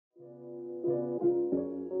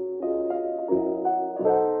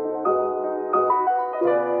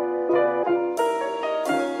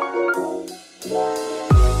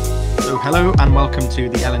Hello and welcome to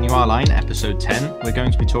the LNUR Line, episode 10. We're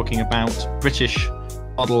going to be talking about British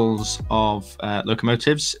models of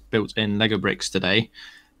locomotives built in Lego bricks today.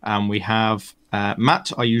 We have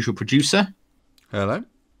Matt, our usual producer. Hello.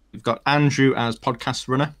 We've got Andrew as podcast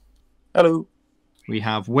runner. Hello. We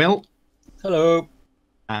have Will. Hello.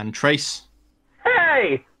 And Trace.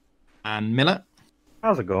 Hey! And Miller.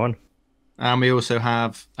 How's it going? And we also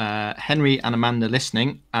have Henry and Amanda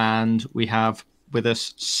listening. And we have with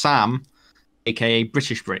us Sam, aka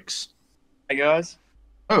BritishBricks. Hey guys.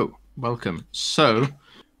 Oh, welcome. So,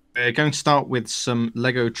 we're going to start with some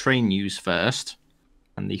Lego train news first.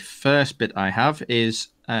 And the first bit I have is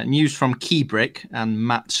news from Keybrick, and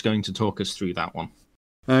Matt's going to talk us through that one.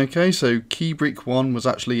 Okay, so Keybrick 1 was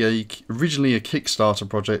actually originally a Kickstarter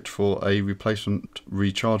project for a replacement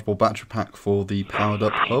rechargeable battery pack for the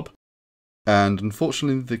powered-up hub. And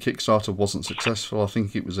unfortunately, the Kickstarter wasn't successful. I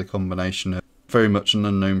think it was a combination of very much an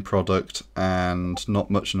unknown product and not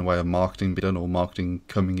much in the way of marketing being done, or marketing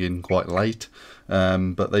coming in quite late.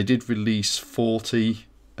 But they did release 40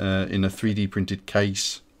 in a 3D printed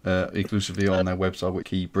case exclusively on their website with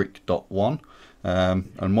keybrick.1.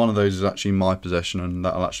 And one of those is actually in my possession, and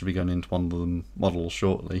that'll actually be going into one of the models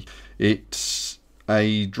shortly. It's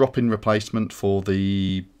a drop-in replacement for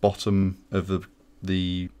the bottom of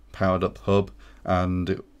the powered up hub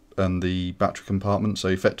and the battery compartment, so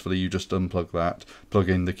effectively you just unplug that, plug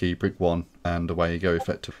in the Keybrick 1, and away you go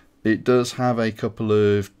effectively. It does have a couple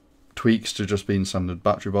of tweaks to just being standard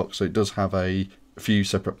battery box, so it does have a few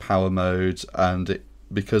separate power modes, and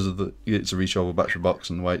because of it's a rechargeable battery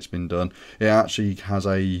box and the way it's been done, it actually has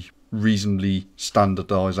a reasonably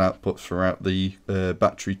standardised output throughout the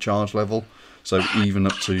battery charge level, so even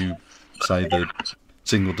up to, say, the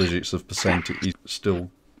single digits of percent, it is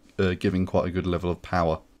still giving quite a good level of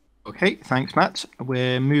power. Okay, thanks, Matt.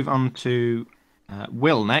 We'll move on to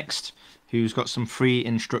Will next, who's got some free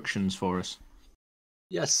instructions for us.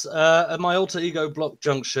 Yes, at my alter ego block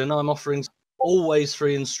junction, I'm offering always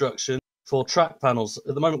free instruction for track panels.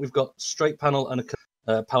 At the moment, we've got straight panel and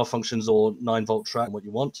a power functions or 9-volt track, what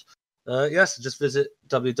you want. Yes, just visit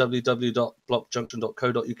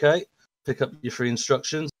www.blockjunction.co.uk, pick up your free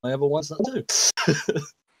instructions. I have ones that do.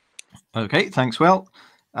 Okay, thanks, Will.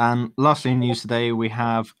 And lastly in news today, we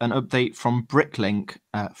have an update from Bricklink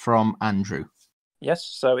from Andrew. Yes,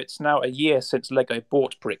 so it's now a year since Lego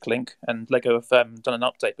bought Bricklink, and Lego have done an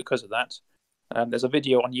update because of that. There's a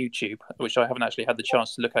video on YouTube, which I haven't actually had the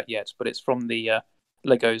chance to look at yet, but it's from the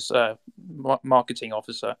Lego's marketing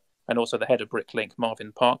officer and also the head of Bricklink,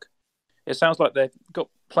 Marvin Park. It sounds like they've got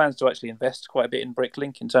plans to actually invest quite a bit in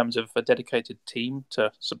Bricklink in terms of a dedicated team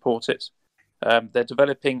to support it. They're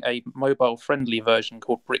developing a mobile-friendly version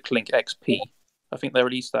called Bricklink XP. I think they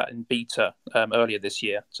released that in beta earlier this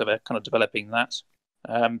year, so they're kind of developing that.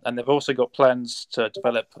 And they've also got plans to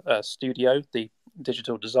develop Studio, the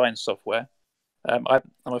digital design software. I'm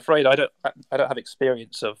afraid I don't have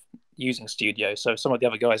experience of using Studio, so some of the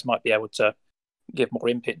other guys might be able to give more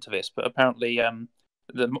input to this. But apparently,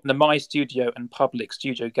 the My Studio and Public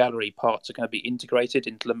Studio Gallery parts are going to be integrated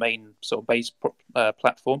into the main sort of base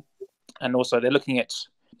platform. And also, they're looking at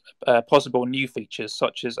possible new features,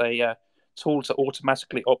 such as a tool to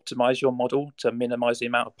automatically optimize your model to minimize the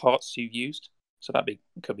amount of parts you used. So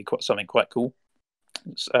could be something quite cool.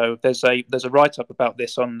 So there's a write-up about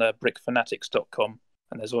this on brickfanatics.com,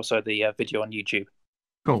 and there's also the video on YouTube.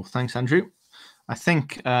 Cool, thanks, Andrew. I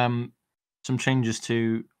think some changes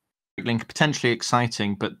to Bricklink potentially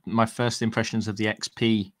exciting, but my first impressions of the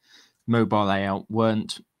XP mobile layout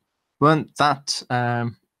weren't that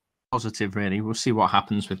positive, really. We'll see what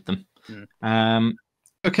happens with them.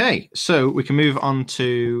 Okay, so we can move on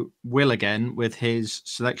to Will again with his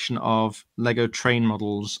selection of Lego train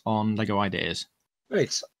models on Lego Ideas.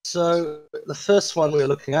 Great. So the first one we're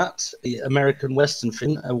looking at, the American Western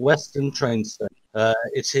Fin, a Western train station.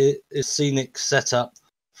 It's scenic setup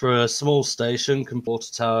for a small station, compared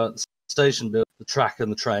to tower, the station built, the track and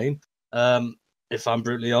the train. If I'm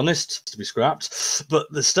brutally honest, to be scrapped.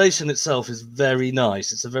 But the station itself is very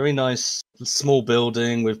nice. It's a very nice small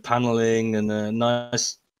building with paneling and a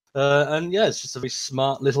nice... and yeah, it's just a very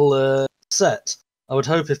smart little set. I would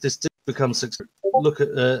hope if this did become successful, look at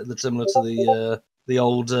similar to the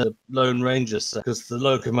old Lone Ranger set, because the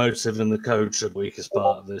locomotive and the coach are the weakest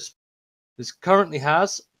part of this. This currently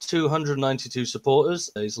has 292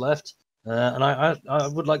 supporters, days left, and I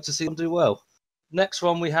would like to see them do well. Next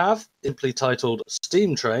one we have, simply titled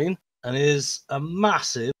Steam Train, and is a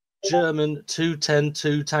massive German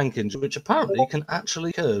 210-2 tank engine, which apparently can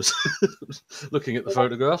actually curve. Looking at the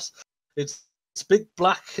photographs, it's big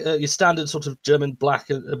black, your standard sort of German black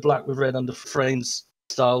with red under frames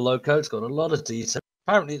style loco. It's got a lot of detail.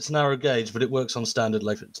 Apparently, it's narrow gauge, but it works on standard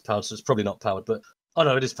length. It's powered, so it's probably not powered. But oh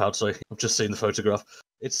no, it is powered. Sorry, I've just seen the photograph.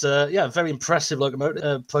 It's very impressive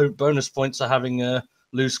locomotive. Bonus points are having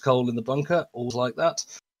loose coal in the bunker, all like that.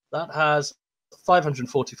 That has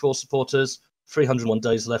 544 supporters, 301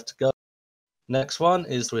 days left to go. Next one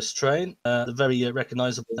is Swiss Train. The very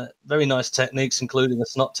recognisable, very nice techniques, including a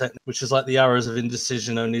snot technique, which is like the arrows of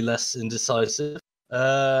indecision, only less indecisive.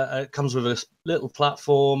 It comes with a little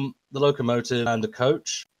platform, the locomotive, and a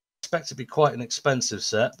coach. I expect it to be quite an expensive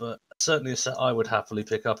set, but certainly a set I would happily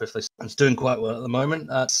pick up if it's doing quite well at the moment.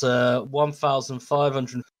 That's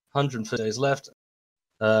 1,550 days left.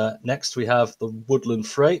 Next, we have the Woodland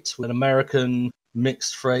Freight, an American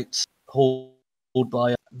mixed freight hauled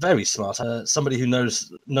by very smart somebody who knows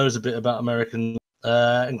a bit about American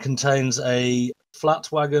and contains a flat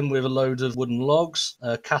wagon with a load of wooden logs,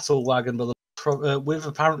 a cattle wagon with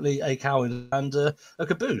apparently a cow and a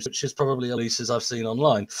caboose, which is probably the leases I've seen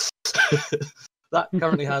online. That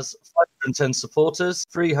currently has 510 supporters,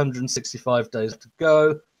 365 days to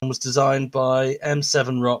go, and was designed by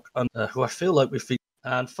M7 Rock, who I feel like we've featured.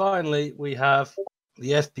 And finally, we have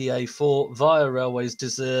the FPA4 Via Railways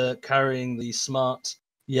carrying the smart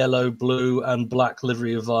yellow, blue, and black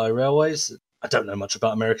livery of Via Railways. I don't know much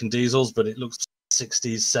about American diesels, but it looks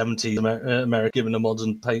 60s, 70s American, given a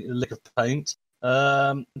modern lick of paint.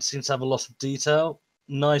 It seems to have a lot of detail.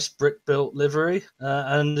 Nice brick-built livery,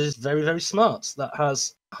 and is very, very smart. That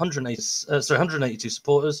has 182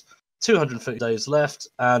 supporters, 250 days left,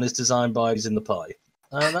 and is designed by He's in the Pie.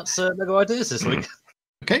 And that's Lego Ideas this week.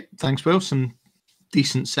 Okay, thanks, Will. Some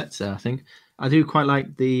decent sets there, I think. I do quite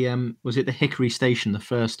like the was it the Hickory Station, the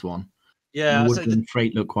first one? Yeah, the Woodland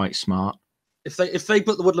Freight looked quite smart. If they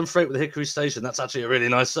put the Woodland Freight with the Hickory Station, that's actually a really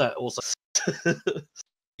nice set. Also,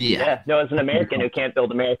 yeah. No, as an American who can't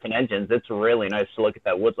build American engines, it's really nice to look at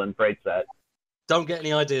that Woodland Freight set. Don't get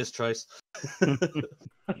any ideas, Trace.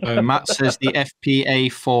 Matt says the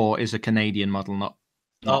FPA4 is a Canadian model, not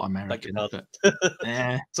American. But,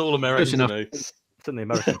 it's all American to me. It's in the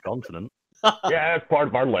American continent. Yeah, it's part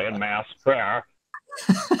of our landmass. Yeah.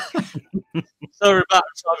 Sorry about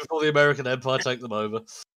time before the American Empire take them over.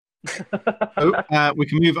 We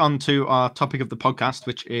can move on to our topic of the podcast,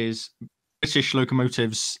 which is British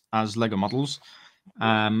locomotives as Lego models.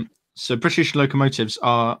 So British locomotives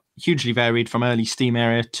are hugely varied from early steam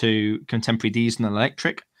era to contemporary diesel and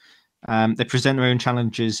electric. They present their own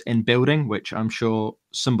challenges in building, which I'm sure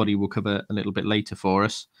somebody will cover a little bit later for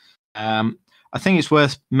us. I think it's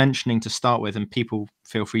worth mentioning to start with, and people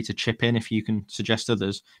feel free to chip in if you can suggest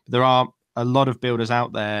others. But there are a lot of builders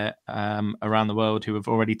out there around the world who have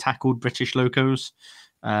already tackled British locos.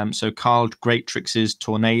 So Carl Greatrix's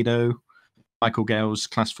Tornado, Michael Gale's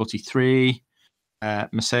Class 43,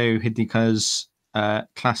 Masao Hideka's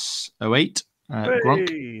Class 08,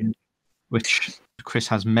 Gronk, which Chris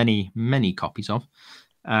has many, many copies of.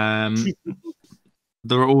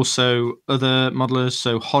 There are also other modelers.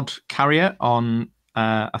 So Hod Carrier on,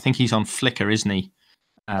 I think he's on Flickr, isn't he?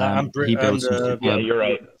 He builds yeah, you're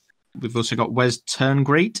right. We've also got Wes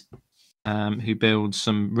Turngrate, who builds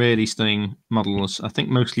some really stunning models. I think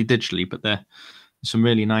mostly digitally, but they're some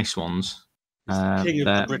really nice ones. King of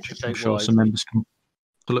the British I'm sure some members can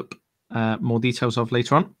pull up more details of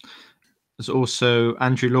later on. There's also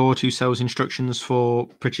Andrew Lord, who sells instructions for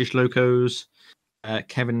British locos.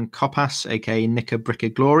 Kevin Coppas, aka Nicker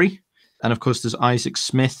Bricker Glory, and of course there's Isaac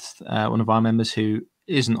Smith, one of our members who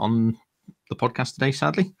isn't on the podcast today,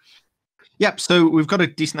 sadly. Yep, so we've got a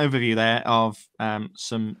decent overview there of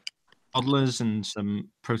some modelers and some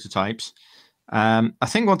prototypes. I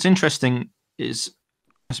think what's interesting is,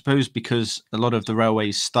 I suppose, because a lot of the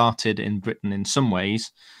railways started in Britain in some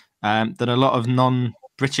ways, that a lot of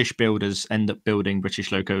non-British builders end up building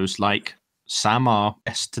British locos, like Sam, our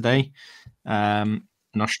guest today, an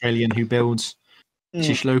Australian who builds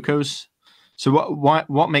British locos. So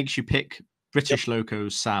what makes you pick British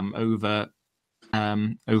locos, Sam, over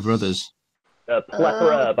others? The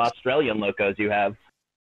plethora of Australian locos you have.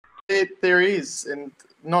 There is, and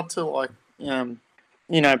not to like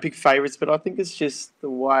big favourites, but I think it's just the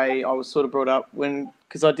way I was sort of brought up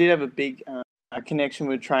because I did have a big connection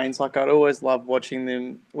with trains. Like I'd always love watching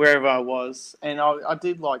them wherever I was, and I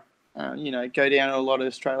did like go down to a lot of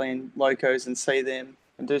Australian locos and see them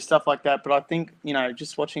and do stuff like that. But I think,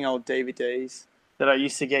 just watching old DVDs that I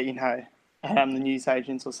used to get, the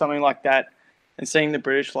newsagents or something like that, and seeing the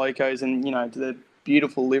British locos and, the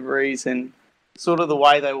beautiful liveries and sort of the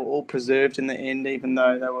way they were all preserved in the end, even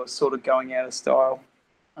though they were sort of going out of style.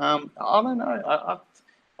 I don't know.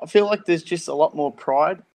 I feel like there's just a lot more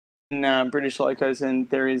pride in British locos than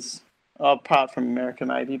there is apart from America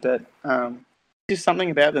maybe, but just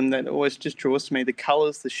something about them that always just draws to me. The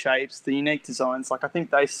colours, the shapes, the unique designs. Like, I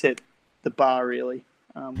think they set the bar, really.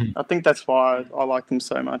 I think that's why I like them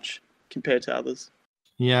so much compared to others.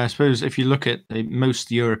 Yeah, I suppose if you look at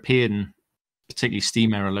most European, particularly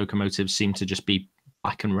steam era locomotives, seem to just be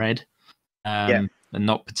black and red, and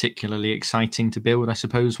not particularly exciting to build. I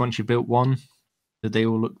suppose once you've built one, that they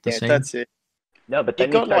all look the same. That's it. No, but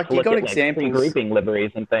then you start to look at like pre-grouping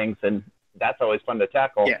liveries and things, and that's always fun to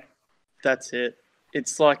tackle. Yeah, that's it.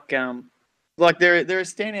 It's like there are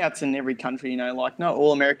standouts in every country. You know, like not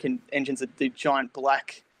all American engines that do giant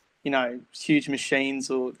black, huge machines,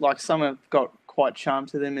 or like some have got quite charm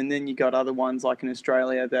to them, and then you got other ones like in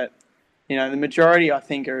Australia that, the majority I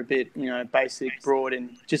think are a bit, basic, broad,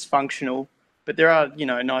 and just functional. But there are,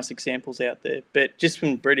 nice examples out there. But just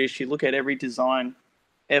from British, you look at every design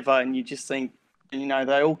ever, and you just think,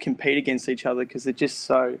 they all compete against each other because they're just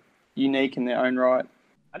so unique in their own right.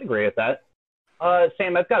 I'd agree with that.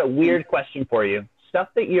 Sam, I've got a weird question for you. Stuff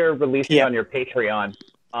that you're releasing on your Patreon,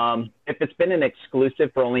 if it's been an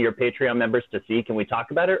exclusive for only your Patreon members to see, can we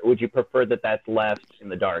talk about it? Or would you prefer that that's left in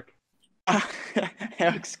the dark? How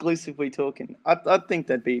exclusive we talking? I think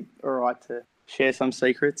that'd be all right to share some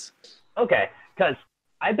secrets. Okay, because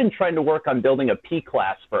I've been trying to work on building a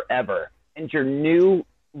P-class forever, and your new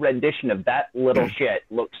rendition of that little shit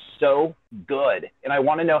looks so good, and I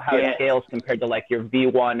want to know how it scales compared to like your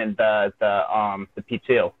V1 and the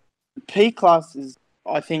P2. P-class is,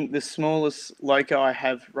 I think, the smallest loco I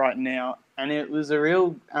have right now, and it was a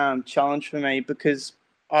real challenge for me because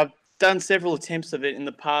I've done several attempts of it in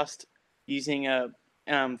the past using a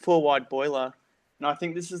 4-wide boiler, and I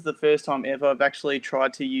think this is the first time ever I've actually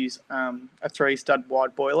tried to use a 3-stud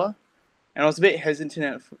wide boiler, and I was a bit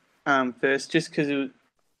hesitant at first just because it was,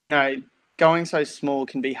 going so small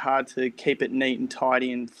can be hard to keep it neat and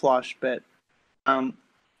tidy and flush. But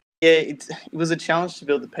it was a challenge to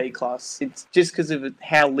build the P-class. It's just because of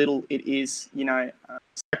how little it is,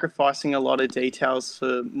 sacrificing a lot of details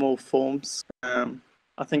for more forms.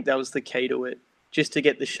 I think that was the key to it, just to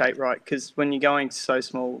get the shape right. Because when you're going so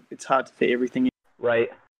small, it's hard to fit everything in. Right.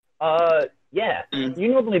 You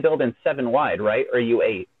normally build in 7 wide, right? Or are you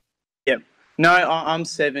 8? Yep. No, I'm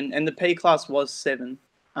 7, and the P-class was 7.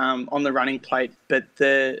 On the running plate, but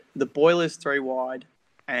the boiler's 3 wide,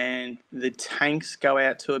 and the tanks go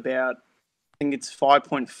out to about, I think it's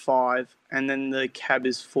 5.5, and then the cab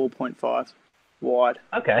is 4.5 wide.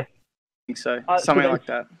 Okay. I think so. Something like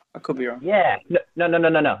that. I could be wrong. Yeah.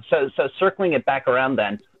 No. So circling it back around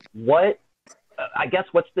then, what's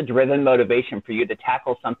the driven motivation for you to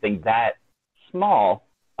tackle something that small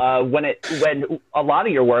when a lot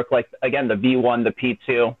of your work, like again the V1, the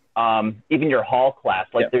P2, even your Hall class,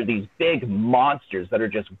 they're these big monsters that are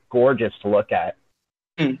just gorgeous to look at.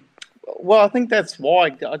 Well, I think that's why,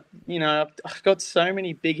 I've got so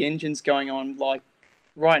many big engines going on. Like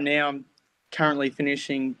right now, I'm currently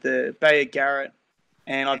finishing the Bayer Garrett,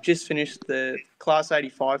 and I've just finished the Class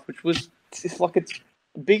 85, which was it's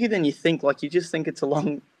bigger than you think. Like you just think it's a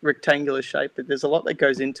long rectangular shape, but there's a lot that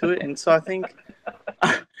goes into it. And so I think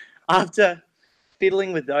after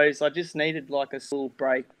fiddling with those, I just needed like a little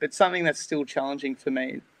break, but something that's still challenging for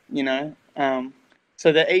me,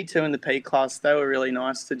 So the E2 and the P class, they were really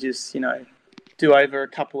nice to just, do over a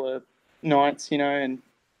couple of nights, and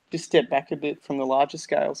just step back a bit from the larger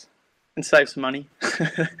scales and save some money.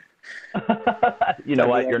 You know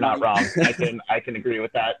what? You're not wrong. I can agree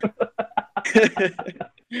with that.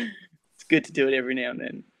 It's good to do it every now and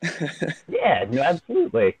then. Yeah, no,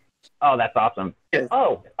 absolutely. Oh, that's awesome. Yes.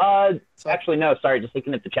 Actually, no, sorry, just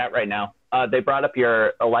looking at the chat right now. They brought up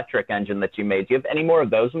your electric engine that you made. Do you have any more of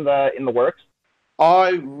those in the works? I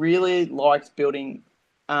really liked building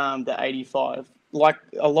the 85, like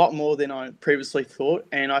a lot more than I previously thought.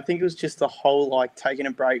 And I think it was just the whole, like, taking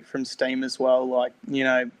a break from steam as well, like,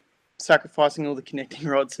 sacrificing all the connecting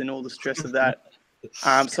rods and all the stress of that.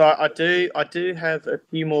 So I do have a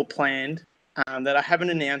few more planned that I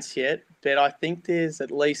haven't announced yet, but I think there's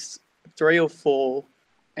at least 3 or 4,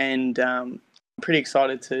 and I'm pretty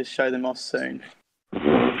excited to show them off soon.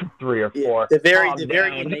 3 or 4. Yeah, they're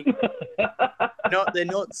very unique. They're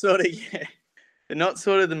not sort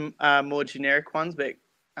of the more generic ones, but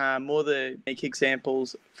more the unique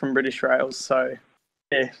examples from British Rails. So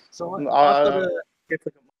yeah. So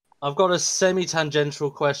I've got a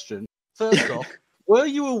semi-tangential question. First off, were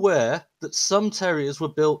you aware that some terriers were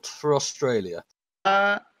built for Australia?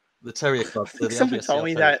 The Terrier Club. Someone told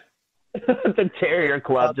me that. The Terrier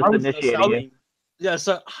Club just initiated you. Yeah,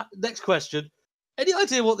 so next question. Any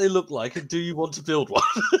idea what they look like, and do you want to build one?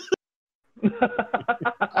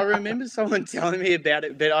 I remember someone telling me about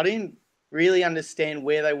it, but I didn't really understand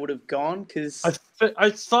where they would have gone because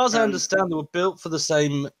As far as I understand, they were built for the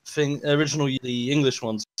same thing. Originally, the English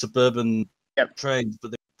ones, suburban trains,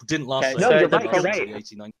 but they didn't last. Okay, so you're they're right. probably- You're right.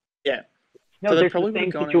 89. yeah. No, So they there's probably the same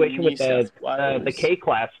would've gone in situation New with South the Wales.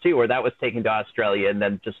 K-class too, where that was taken to Australia and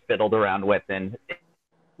then just fiddled around with. And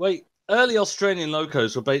Wait, early Australian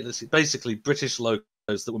locos were basically British locos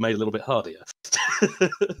that were made a little bit hardier.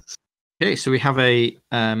 Okay, so we have a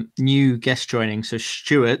new guest joining. So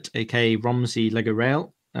Stuart, aka Romsey Lego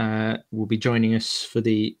Rail, will be joining us for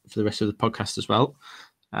the rest of the podcast as well.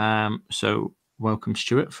 So welcome,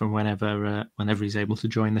 Stuart, from whenever he's able to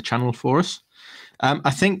join the channel for us.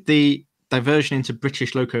 I think the diversion into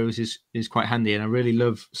British locos is quite handy, and I really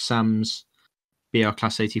love Sam's BR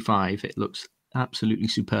Class 85. It looks absolutely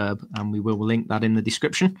superb, and we will link that in the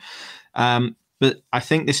description. But I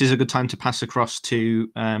think this is a good time to pass across to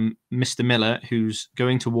Mr. Miller, who's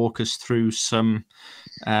going to walk us through some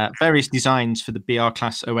various designs for the BR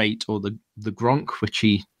Class 08 or the Gronk, which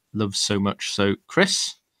he loves so much. So,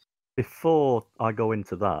 Chris? Before I go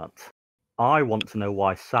into that, I want to know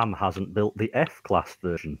why Sam hasn't built the F-Class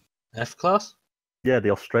version. F-Class? Yeah, the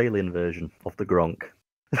Australian version of the Gronk.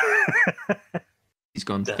 He's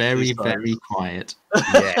gone Definitely very quiet.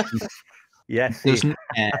 Yes. Yes, he Doesn't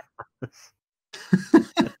care.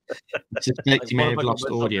 I suspect he may have lost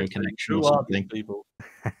audio connection or something. People.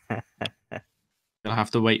 You'll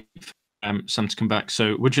have to wait for Sam to come back.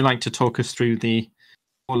 So, would you like to talk us through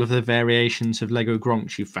all of the variations of Lego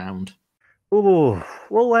Gronks you found? Oh,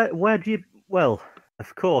 well, where do you... Well,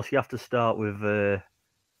 of course, you have to start with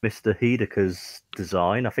Mr. Heidecker's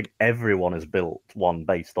design. I think everyone has built one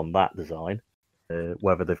based on that design.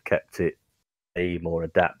 Whether they've kept it AIM or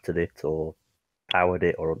adapted it or powered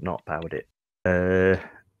it or not powered it.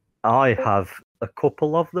 I have a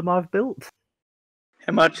couple of them I've built.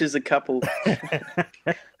 How much is a couple?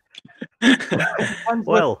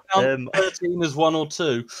 Well, 13 is 1 or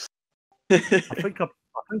 2. I think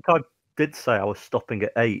I did say I was stopping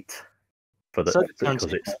at 8 for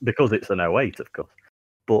the because it's an 08, of course.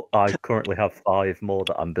 But I currently have 5 more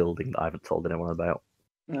that I'm building that I haven't told anyone about.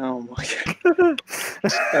 Oh my god,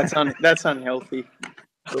 that's unhealthy.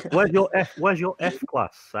 Where's your F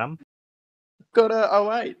class, Sam? Got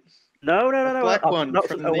a 08. No. Black one That's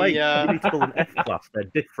from an 08. the, You need to build an F class. They're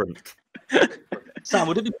different. Sam,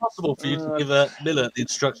 would it be possible for you to give Miller the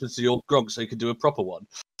instructions to your Gronk so he could do a proper one?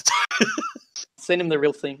 Send him the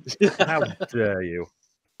real thing. How dare you?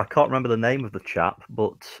 I can't remember the name of the chap,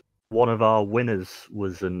 but one of our winners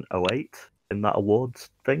was an 08 in that awards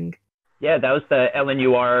thing. yeah, that was the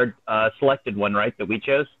LNUR selected one, right, that we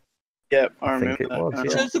chose? Yeah, I think remember it that. was, You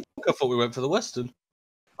yeah. chose the Gronk. I thought we went for the Western.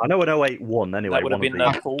 I know an 08 won anyway. That would have one of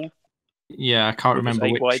been these. Paul. Yeah, I can't remember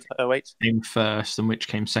Eight which wide, 08. came first and which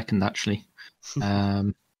came second, actually.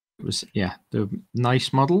 It was, yeah, they were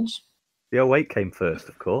nice models. The 08 came first,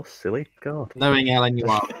 of course. Silly. God. Knowing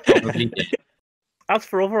LNUR probably did. As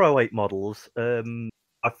for other 08 models,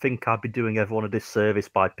 I think I'd be doing everyone a disservice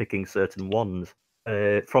by picking certain ones.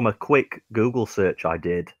 From a quick Google search I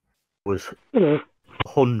did, was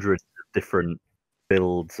hundreds of different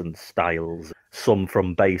builds and styles. Some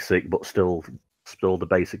from basic, but still the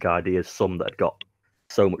basic ideas. Some that had got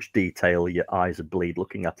so much detail, your eyes would bleed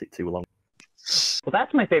looking at it too long. Well,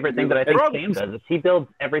 that's my favorite thing that I think Gronk. Sam does, is he builds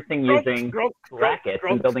everything using brackets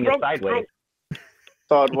and building it sideways.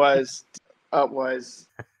 Sideways, upways.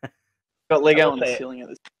 Got Lego I will on the say- ceiling at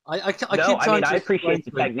this. I keep No, I trying mean, to I appreciate the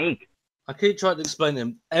explain to him- technique. I keep trying to explain to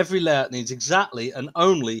him every layout needs exactly and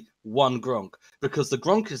only one Gronk, because the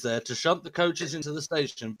Gronk is there to shunt the coaches into the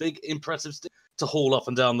station, big impressive to haul up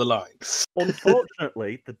and down the line.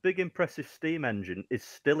 Unfortunately, the big impressive steam engine is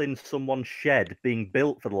still in someone's shed being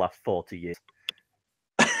built for the last 40 years.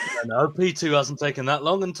 I know P2 hasn't taken that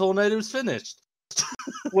long, and Tornado's finished.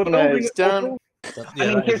 We're No, building it's it, we're done. building- I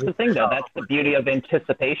mean, here's the thing, though. That's the beauty of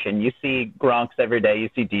anticipation. You see Gronks every day, you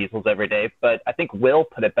see Diesels every day, but I think Will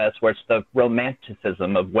put it best, where it's the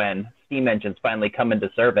romanticism of when steam engines finally come into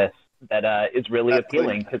service that is really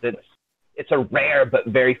appealing, because it's a rare but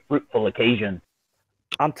very fruitful occasion.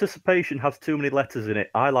 Anticipation has too many letters in it.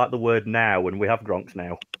 I like the word now, and we have Gronks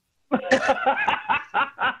now.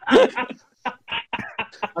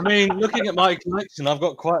 I mean, looking at my collection, I've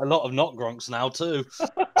got quite a lot of not Gronks now too.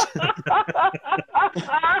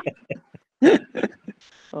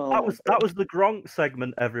 That was the Gronk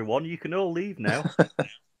segment, everyone. You can all leave now.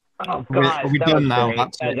 Oh, We're God, that done was now. great.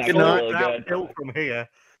 That's That it. was Good actually night. really good. Downhill from here.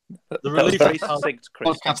 The That was relief very is succinct, Chris.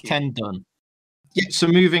 Podcast Thank you. 10 done. Yeah, so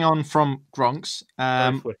moving on from Gronks,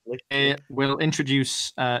 Very swiftly. we'll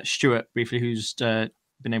introduce Stuart briefly, who's been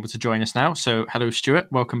able to join us now. So, hello, Stuart.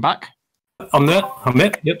 Welcome back. I'm there.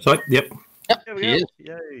 Yep, sorry. Yep. There we go.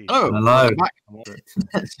 Yay. Oh, Hello.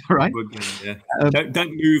 That's all right. Yeah.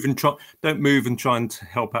 Don't move and try. Don't move and try and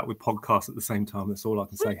help out with podcasts at the same time. That's all I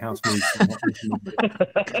can say. House moves.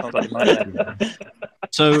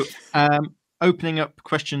 So, opening up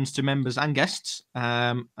questions to members and guests.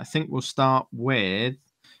 I think we'll start with.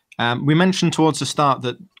 We mentioned towards the start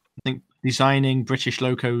that I think designing British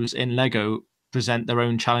locos in Lego present their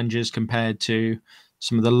own challenges compared to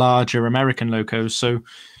some of the larger American locos. So,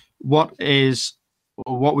 what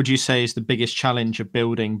would you say is the biggest challenge of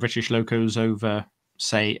building British locos over,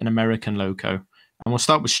 say, an American loco? And we'll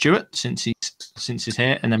start with Stuart since he's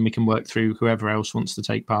here, and then we can work through whoever else wants to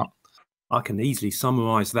take part. I can easily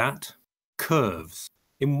summarise that: curves.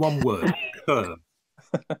 In one word, curve.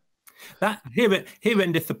 That here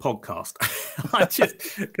endeth the podcast. I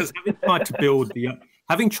just because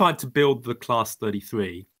having tried to build the Class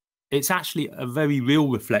 33, it's actually a very real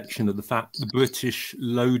reflection of the fact the British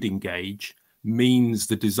loading gauge means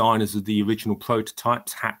the designers of the original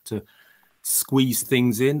prototypes had to squeeze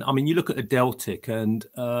things in. I mean, you look at a Deltic and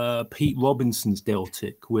Pete Robinson's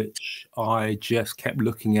Deltic, which I just kept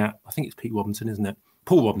looking at. I think it's Pete Robinson, isn't it?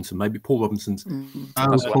 Paul Robinson, maybe Paul Robinson's.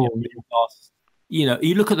 You know,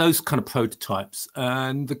 you look at those kind of prototypes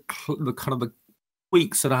and the kind of the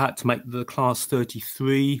tweaks that I had to make the Class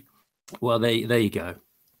 33. Well, there you go.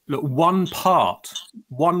 Look, one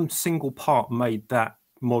single part made that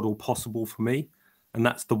model possible for me, and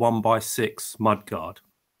that's the 1x6 mudguard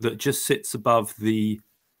that just sits above the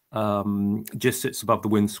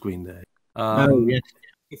windscreen there. Yes.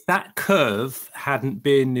 If that curve hadn't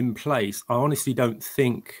been in place, I honestly don't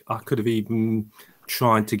think I could have even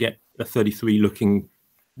tried to get a 33 looking,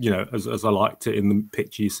 as I liked it in the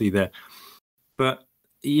picture you see there. But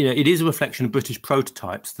it is a reflection of British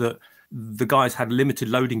prototypes that the guys had limited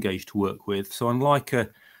loading gauge to work with. So unlike a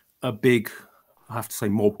big, I have to say,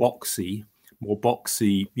 more boxy,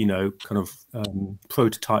 kind of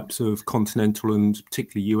prototypes of continental and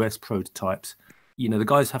particularly US prototypes, the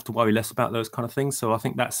guys have to worry less about those kind of things. So I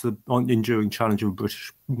think that's the enduring challenge of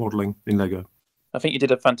British modelling in Lego. I think you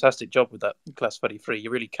did a fantastic job with that Class 33. You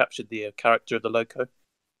really captured the character of the loco.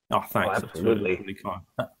 Oh, thanks. Oh, absolutely. Really kind.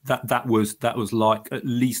 That was like at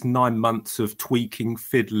least 9 months of tweaking,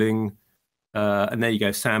 fiddling, and there you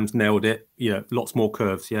go. Sam's nailed it. Lots more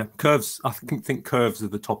curves. Yeah, curves. I think curves are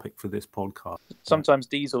the topic for this podcast. Sometimes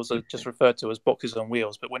diesels are just referred to as boxes on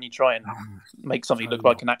wheels, but when you try and make something look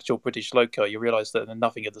like an actual British loco, you realise that they're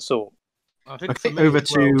nothing of the sort. Okay, over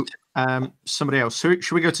to somebody else. So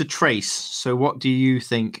should we go to Trace? So what do you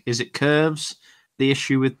think? Is it curves the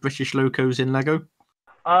issue with British locos in Lego?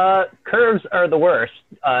 Curves are the worst,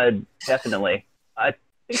 definitely. I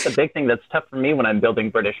think the big thing that's tough for me when I'm building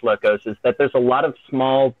British locos is that there's a lot of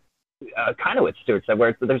small, kind of what Stuart said,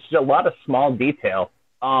 where there's a lot of small detail.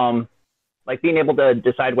 Like being able to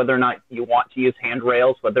decide whether or not you want to use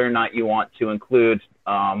handrails, whether or not you want to include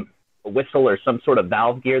a whistle or some sort of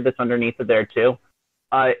valve gear that's underneath of there too.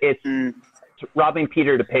 It's robbing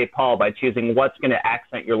Peter to pay Paul by choosing what's going to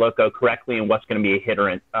accent your loco correctly and what's going to be a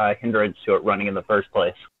hindrance to it running in the first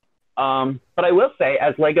place. But I will say,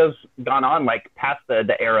 as Lego's gone on, like past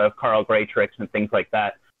the era of Carl Gray tricks and things like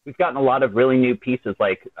that, we've gotten a lot of really new pieces.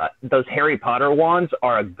 Like those Harry Potter wands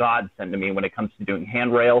are a godsend to me when it comes to doing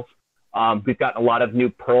handrails. We've gotten a lot of new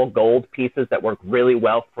pearl gold pieces that work really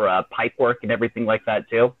well for pipe work and everything like that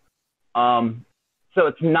too. So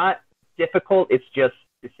it's not difficult. It's just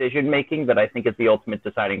decision making that I think is the ultimate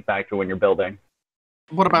deciding factor when you're building.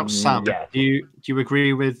 What about Sam? Yes. Do you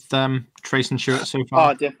agree with Trace and Stuart so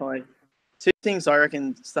far? Oh, definitely. Two things I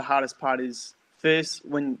reckon is the hardest part is first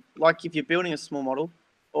if you're building a small model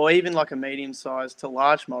or even like a medium sized to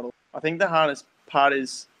large model, I think the hardest part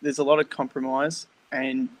is there's a lot of compromise,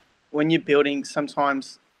 and when you're building,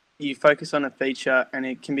 sometimes you focus on a feature and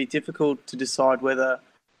it can be difficult to decide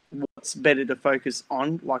what's better to focus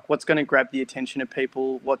on, like what's going to grab the attention of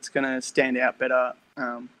people, what's going to stand out better.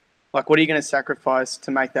 Like, what are you going to sacrifice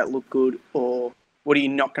to make that look good, or what are you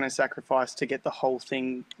not going to sacrifice to get the whole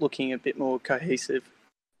thing looking a bit more cohesive?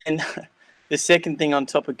 And the second thing on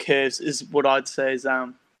top of curves is what I'd say is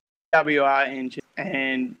WR engine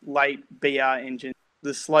and late BR engine.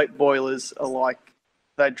 The slope boilers are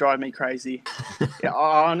they drive me crazy. Yeah,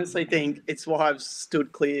 I honestly think it's why I've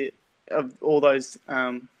stood clear of all those,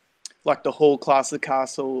 like the Hall class, the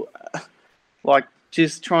Castle,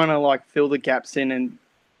 just trying to fill the gaps in and,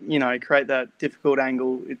 create that difficult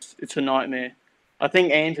angle. It's a nightmare. I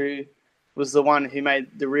think Andrew was the one who made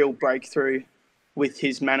the real breakthrough with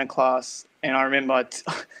his mana class. And I remember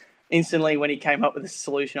instantly when he came up with this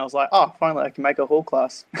solution, I was like, oh, finally I can make a Hall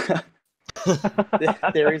class.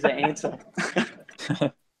 There is an answer.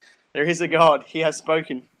 There is a God. He has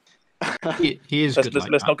spoken. He is good.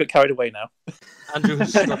 Let's not get carried away now. Andrew has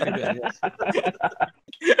struck again. Yes.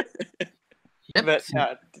 Yep. But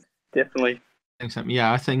definitely.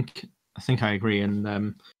 Yeah, I think I agree,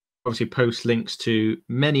 and obviously post links to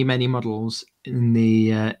many models in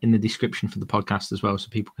the description for the podcast as well, so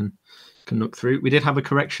people can look through. We did have a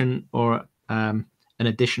correction or an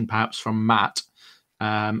addition perhaps from Matt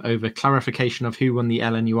over clarification of who won the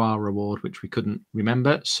LNUR award, which we couldn't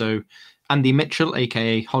remember. So Andy Mitchell,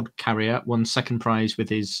 aka Hod Carrier, won second prize with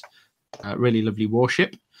his really lovely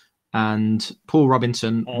warship, and Paul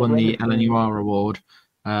Robinson won the LNUR award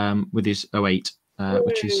with his 08,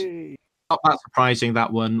 which is not that surprising,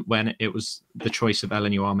 that one, when it was the choice of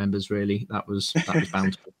LNUR members. Really, that was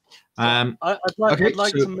bound to be. I'd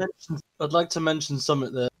like to mention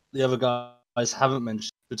something that the other guys haven't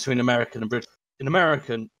mentioned between American and British. In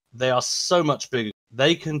American, they are so much bigger.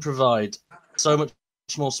 They can provide so much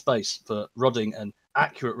more space for rodding and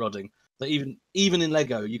accurate rodding that even in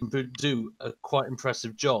Lego you can do a quite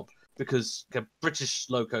impressive job, because a British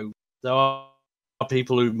loco, there are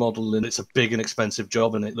people who model and it's a big and expensive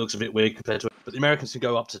job and it looks a bit weird compared to it, but the Americans can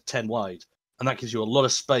go up to 10 wide, and that gives you a lot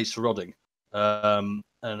of space for rodding. And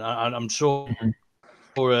I'm sure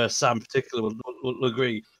Sam in particular will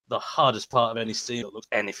agree, the hardest part of any steam that looks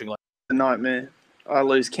anything like A nightmare. I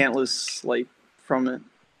lose countless sleep from it.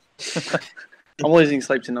 I'm losing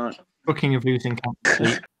sleep tonight. Booking of losing countless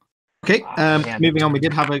sleep. Okay, moving on. We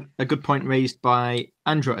did have a good point raised by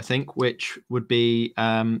Andrew, I think, which would be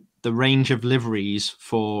the range of liveries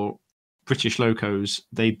for British locos.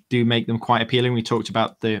 They do make them quite appealing. We talked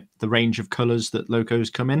about the range of colours that locos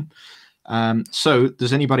come in. So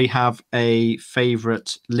does anybody have a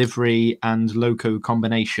favourite livery and loco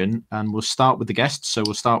combination? And we'll start with the guests. So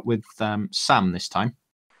we'll start with Sam this time.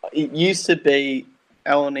 It used to be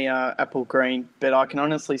LNUR apple green, but I can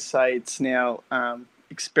honestly say it's now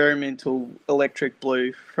experimental electric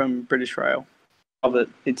blue from British Rail. Love it.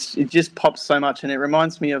 It just pops so much, and it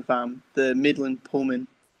reminds me of the Midland Pullman.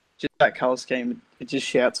 Just that colour scheme, it just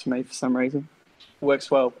shouts for me for some reason. It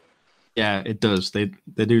works well. Yeah, it does. They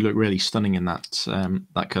do look really stunning in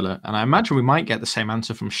that colour, and I imagine we might get the same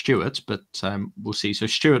answer from Stuart, but we'll see. So,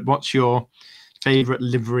 Stuart, what's your favourite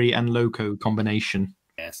livery and loco combination?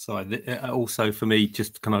 Yeah, so also for me,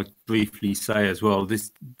 just can I briefly say as well,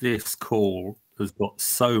 this call has got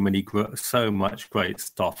so much great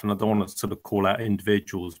stuff, and I don't want to sort of call out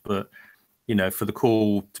individuals, but for the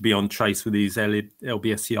call to be on trace with these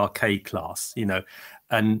LBSC K class,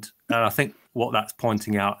 and I think what that's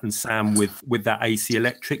pointing out, and Sam with that AC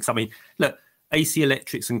electrics. I mean, look, AC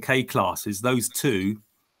electrics and K classes, those two,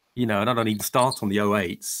 and I don't even start on the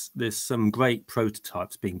 08s. There's some great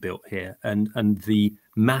prototypes being built here, and the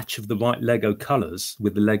match of the right Lego colours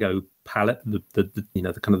with the Lego palette, the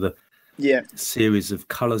kind of the series of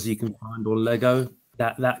colours you can find on Lego,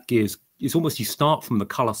 that gives, it's almost, you start from the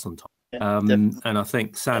colour sometimes. And I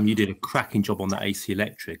think, Sam, you did a cracking job on that AC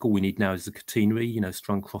electric. All we need now is the catenary,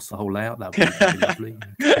 strung across the whole layout. That would be really lovely.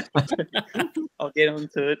 I'll get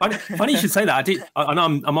onto it. Funny you should say that. I did. I know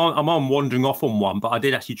I'm on wandering off on one, but I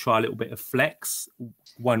did actually try a little bit of Flex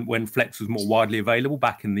when Flex was more widely available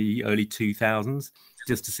back in the early 2000s,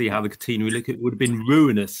 just to see how the catenary looked. It would have been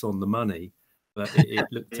ruinous on the money, but it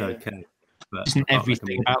looked okay. But isn't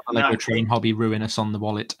everything about the Lego train hobby ruinous on the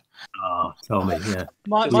wallet? Oh, tell me, yeah.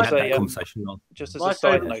 Just as a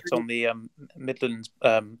side note on the Midlands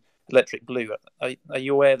electric blue, are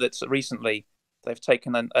you aware that recently they've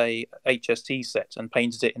taken a HST set and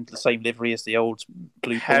painted it into the same livery as the old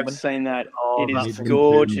blue Pullman? I've seen that. It is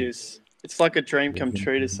gorgeous. It's like a dream come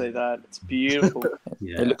true to see that. It's beautiful.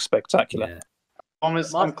 It looks spectacular. Yeah.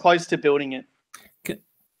 I'm close to building it.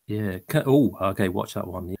 Okay, watch that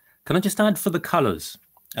one. Can I just add for the colours?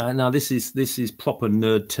 Now this is proper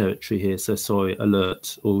nerd territory here, so sorry,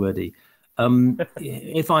 alert already.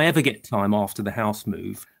 If I ever get time after the house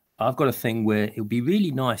move, I've got a thing where it would be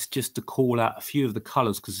really nice just to call out a few of the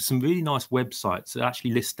colours, because there's some really nice websites that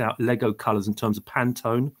actually list out Lego colours in terms of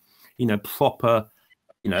Pantone, proper,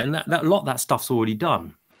 and that a lot of that stuff's already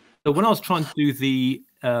done. So when I was trying to do the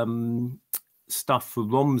stuff for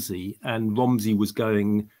Romsey, and Romsey was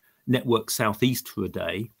going Network Southeast for a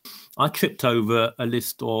day, I tripped over a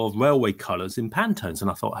list of railway colours in Pantones,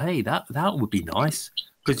 and I thought, hey, that would be nice,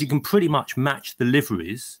 because you can pretty much match the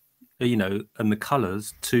liveries, and the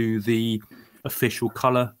colours to the official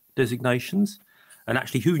colour designations. And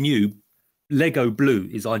actually, who knew Lego blue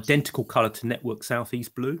is identical colour to Network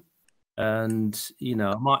Southeast blue? And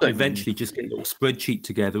I might eventually just get a little spreadsheet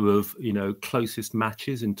together of closest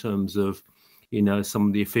matches in terms of some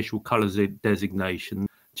of the official colours designation,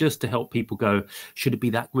 just to help people go, should it be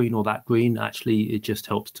that green or that green? Actually, it just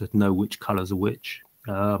helps to know which colours are which.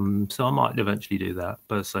 So I might eventually do that,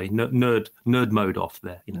 but say nerd mode off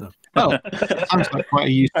there. Well, it sounds like quite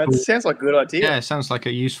a useful. That sounds like a good idea. Yeah, it sounds like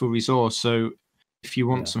a useful resource. So if you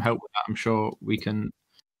want some help with that, I'm sure we can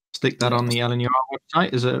stick that on the LNUR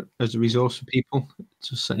website as a resource for people.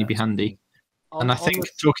 It'll certainly be handy. And I think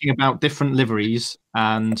talking about different liveries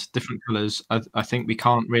and different colours, I think we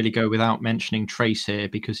can't really go without mentioning Trace here,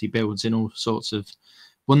 because he builds in all sorts of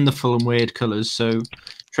wonderful and weird colours. So,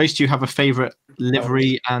 Trace, do you have a favourite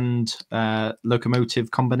livery and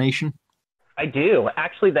locomotive combination? I do.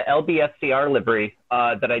 Actually, the LBSCR livery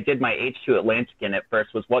that I did my H2 Atlantic in at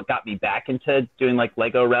first was what got me back into doing like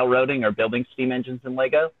Lego railroading or building steam engines in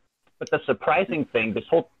Lego. But the surprising thing, this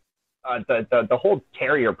whole the whole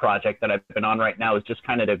Terrier project that I've been on right now is just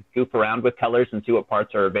kind of to goof around with colors and see what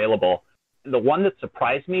parts are available. The one that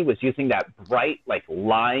surprised me was using that bright, like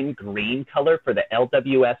lime green color for the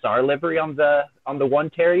LWSR livery on the one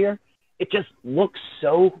Terrier. It just looks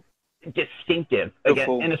so distinctive, again,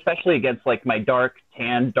 and especially against like my dark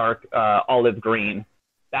tan, dark olive green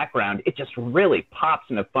background. It just really pops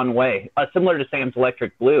in a fun way, similar to Sam's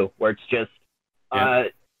electric blue, where it's just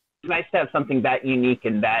nice to have something that unique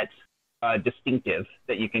and that distinctive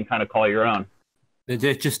that you can kind of call your own.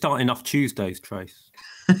 They're just starting off Tuesdays, Trace.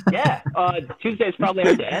 Yeah, Tuesday's probably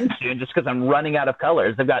hard to end soon just because I'm running out of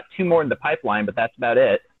colors. I've got 2 more in the pipeline, but that's about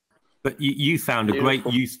it. But you found a great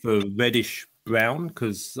use for reddish brown,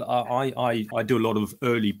 because I do a lot of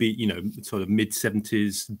early sort of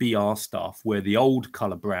mid-70s BR stuff where the old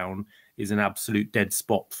colour brown is an absolute dead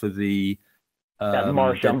spot for the that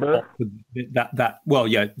marsh umber.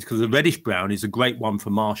 Because the reddish brown is a great one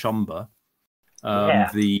for marsh umber.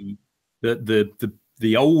 The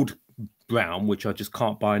old brown, which I just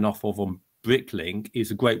can't buy enough of on Bricklink, is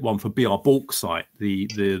a great one for BR bauxite, the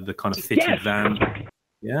kind of fitted van.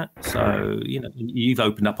 Yeah, so you've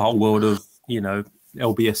opened up a whole world of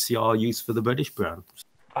LBSCR use for the reddish brown.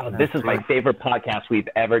 Oh, this is my favorite podcast we've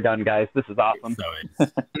ever done, guys. This is awesome.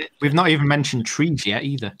 We've not even mentioned trees yet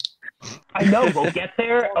either. I know, we'll get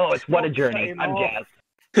there. Oh, it's what a journey. I'm jazzed.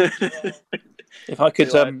 If I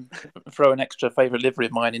could throw an extra favourite livery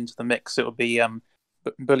of mine into the mix, it would be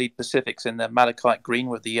Bullied Pacifics in their malachite green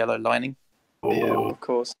with the yellow lining. Yeah, of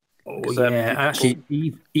course. Actually,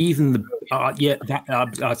 even the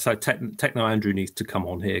I'd say Techno Andrew needs to come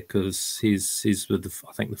on here, because his was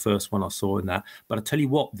I think the first one I saw in that. But I tell you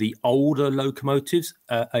what, the older locomotives,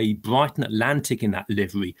 a Brighton Atlantic in that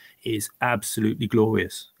livery is absolutely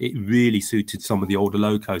glorious. It really suited some of the older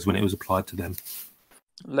locos when it was applied to them.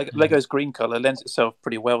 Lego's green colour lends itself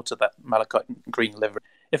pretty well to that malachite green livery.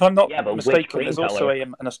 If I'm not mistaken, there's also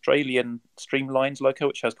an Australian Streamlines loco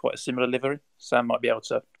which has quite a similar livery. Sam might be able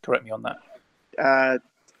to correct me on that.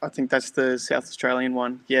 I think that's the South Australian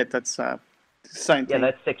one. Yeah, that's the same thing.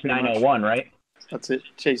 Yeah, that's 6901, right? That's it.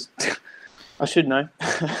 Jeez, I should know.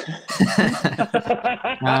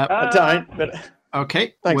 I don't, but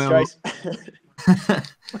okay. Thanks, Trace.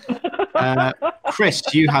 Chris,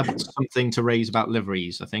 you had something to raise about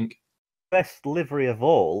liveries, I think. Best livery of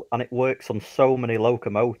all, and it works on so many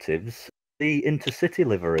locomotives, the intercity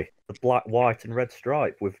livery, the black, white, and red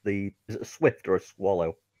stripe with is it a swift or a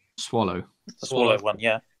swallow? Swallow. The swallow one,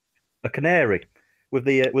 yeah. A canary with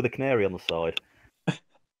a canary on the side.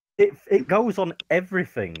 It goes on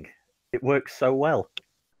everything. It works so well.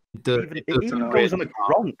 It even goes on a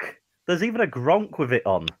gronk. There's even a gronk with it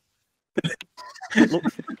on.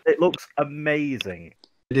 It looks amazing.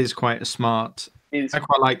 It is quite a smart. I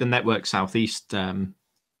quite like the Network Southeast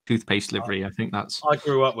toothpaste livery. I think that's. I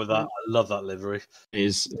grew up with that. I love that livery.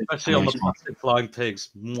 Especially on the plastic flying pigs.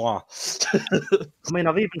 Mwah. I mean,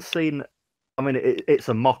 I've even seen. I mean, it's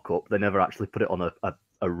a mock-up. They never actually put it on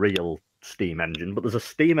a real steam engine, but there's a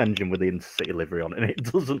steam engine with the intercity livery on it, and it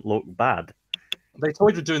doesn't look bad. They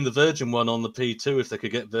toyed with doing the Virgin one on the P2 if they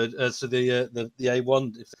could get the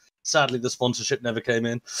A1. Sadly, the sponsorship never came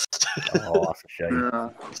in. Oh, that's a shame.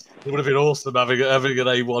 It would have been awesome having an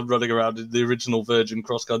A1 running around in the original Virgin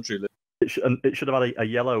cross-country. It should have had a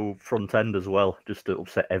yellow front end as well, just to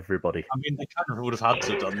upset everybody. I mean, they kind of would have had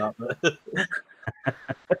to have done that.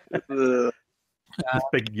 This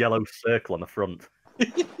big yellow circle on the front. I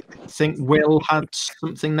think Will had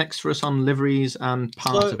something next for us on liveries and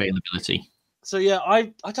part availability. So yeah,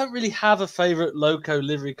 I don't really have a favourite loco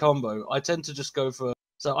livery combo. I tend to just go for.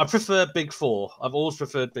 So I prefer Big Four. I've always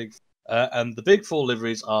preferred Big Four. And the Big Four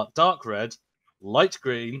liveries are dark red, light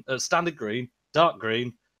green, standard green, dark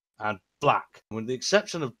green, and black. With the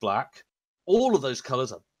exception of black, all of those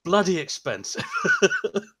colours are bloody expensive.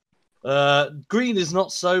 Green is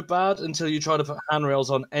not so bad until you try to put handrails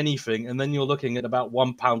on anything, and then you're looking at about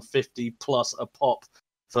 £1.50 plus a pop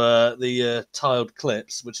for the tiled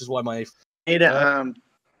clips, which is why my... I need to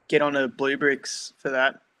get on a Blue Bricks for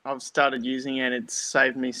that. I've started using it. It's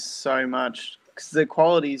saved me so much because the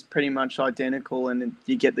quality is pretty much identical, and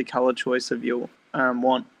you get the color choice of your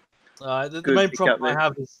want. The main problem I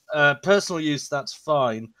have is personal use. That's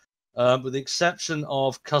fine, with the exception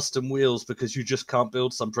of custom wheels, because you just can't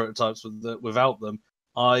build some prototypes without them.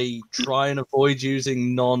 I try and avoid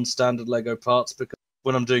using non-standard Lego parts because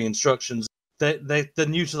when I'm doing instructions, they're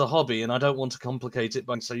new to the hobby, and I don't want to complicate it.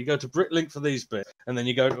 So you go to Bricklink for these bits, and then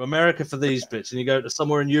you go to America for these bits, and you go to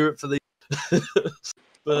somewhere in Europe for these.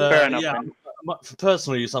 But Fair enough, yeah, man. for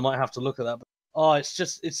personal use, I might have to look at that. But,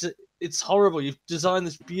 it's horrible. You've designed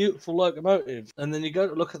this beautiful locomotive, and then you go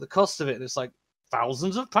to look at the cost of it, and it's like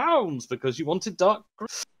thousands of pounds because you wanted dark green.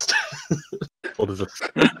 Or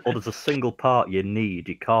there's a single part you need,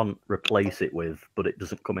 you can't replace it with, but it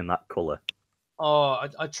doesn't come in that colour. Oh,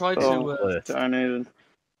 I tried to. Don't even.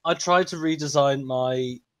 I tried to redesign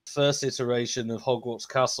my first iteration of Hogwarts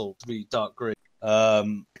Castle to be dark green.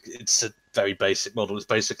 It's a very basic model. It's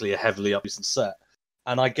basically a heavily updated set.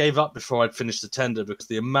 And I gave up before I'd finished the tender because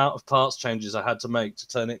the amount of parts changes I had to make to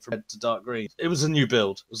turn it from red to dark green. It was a new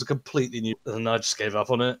build. It was a completely new, and I just gave up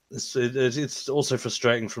on it. It's also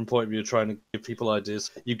frustrating from point of view of trying to give people ideas.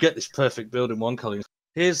 You get this perfect build in one colour.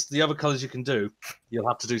 Here's the other colours you can do. You'll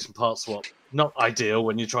have to do some part swap. Not ideal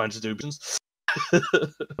when you're trying to do business.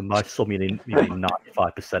 And my sum, you mean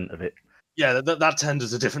 95% of it. Yeah, that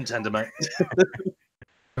tender's a different tender, mate.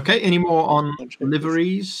 Okay, any more on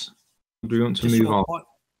liveries? Do we want to move on?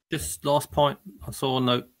 Just last point, I saw a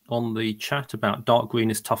note on the chat about dark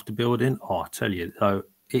green is tough to build in. Oh, I tell you, though,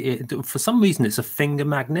 for some reason it's a finger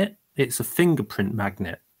magnet. It's a fingerprint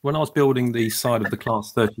magnet. When I was building the side of the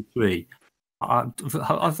Class 33, I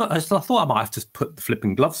thought I might have to put the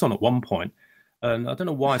flipping gloves on at one point. And I don't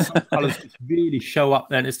know why some colours just really show up.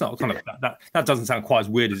 Then it's not kind of that doesn't sound quite as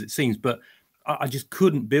weird as it seems, but I just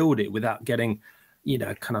couldn't build it without getting,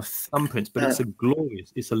 kind of thumbprints. But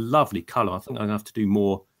it's a lovely colour. I think I'm gonna have to do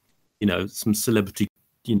more, some celebrity,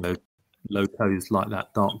 locos like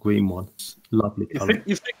that dark green one. It's lovely colour.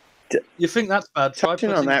 You think that's bad?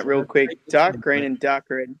 Touching on that real quick, dark green and dark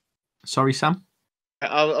red. Sorry, Sam?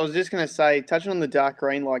 I was just going to say, touching on the dark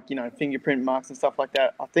green, like, fingerprint marks and stuff like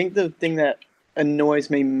that, I think the thing that annoys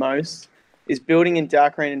me most is building in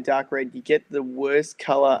dark green and dark red, you get the worst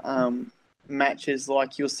colour matches.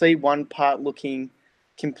 Like, you'll see one part looking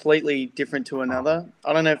completely different to another.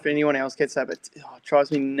 I don't know if anyone else gets that, but it drives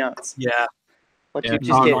me nuts. Yeah. Like, Yeah, you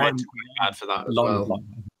just get... bad for that as well.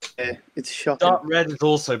 Yeah, it's shocking. Dark red is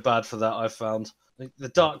also bad for that, I've found. The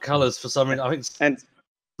dark colours, for some reason, I think at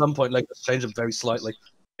some point, like, let's change them very slightly.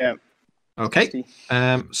 Yeah. Okay.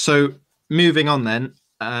 So moving on then,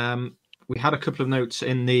 we had a couple of notes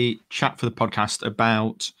in the chat for the podcast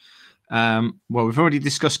about, we've already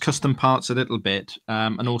discussed custom parts a little bit,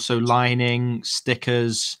 and also lining,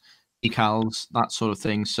 stickers, decals, that sort of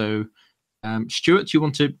thing. So, Stuart, do you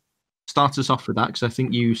want to start us off with that? Because I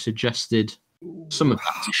think you suggested some of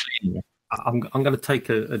that initially. I'm going to take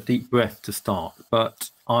a deep breath to start, but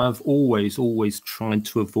I've always tried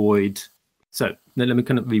to avoid. So let me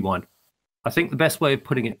kind of rewind. I think the best way of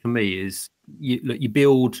putting it for me is you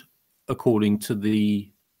build according to the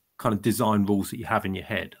kind of design rules that you have in your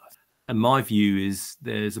head. And my view is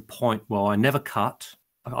there's a point where I never cut.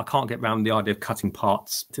 I can't get around the idea of cutting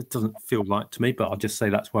parts. It doesn't feel right to me, but I'll just say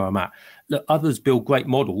that's where I'm at. Look, others build great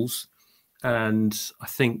models. And I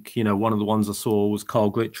think, one of the ones I saw was Carl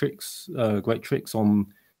Great Tricks on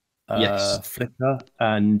Flickr.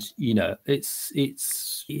 And,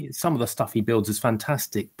 it's some of the stuff he builds is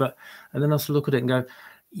fantastic. And then I look at it and go,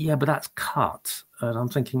 yeah, but that's cut. And I'm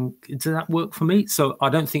thinking, does that work for me? So I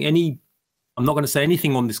don't think I'm not going to say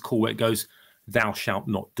anything on this call where it goes, thou shalt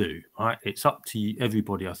not do. Right? It's up to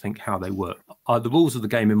everybody, I think, how they work. The rules of the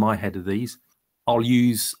game in my head are these.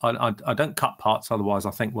 I don't cut parts, otherwise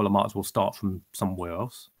I think, well, I might as well start from somewhere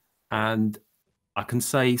else. And I can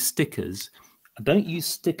say stickers. I don't use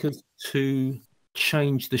stickers to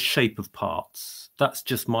change the shape of parts. That's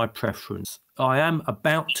just my preference. I am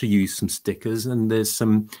about to use some stickers, and there's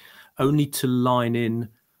some only to line in.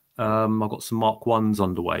 I've got some Mark 1s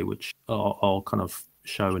underway, which I'll kind of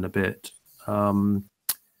show in a bit.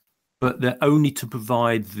 But they're only to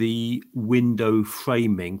provide the window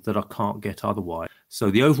framing that I can't get otherwise. So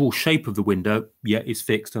the overall shape of the window, is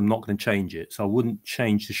fixed. I'm not going to change it. So I wouldn't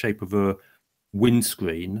change the shape of a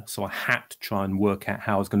windscreen. So I had to try and work out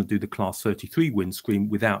how I was going to do the Class 33 windscreen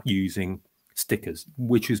without using stickers,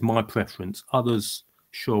 which is my preference. Others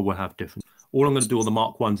sure we'll have different. All I'm going to do on the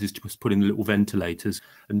Mark 1s is just put in the little ventilators.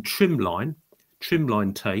 And trim line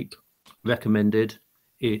tape, recommended.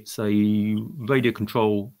 It's a radio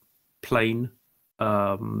control plane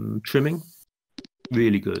trimming.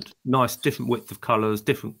 Really good. Nice, different width of colours,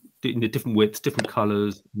 different widths, different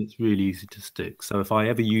colours, and it's really easy to stick. So if I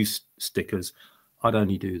ever use stickers, I'd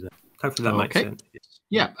only do that. Hopefully that makes sense.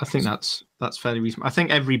 Yeah, I think that's fairly reasonable. I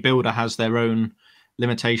think every builder has their own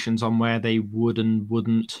limitations on where they would and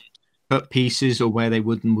wouldn't cut pieces or where they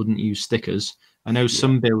would and wouldn't use stickers. I know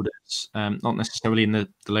some builders, not necessarily in the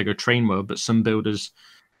Lego train world, but some builders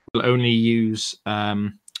will only use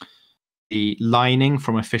the lining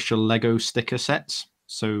from official Lego sticker sets.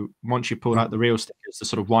 So once you pull out the real stickers, the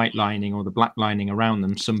sort of white lining or the black lining around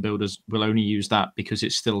them, some builders will only use that because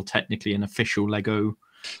it's still technically an official Lego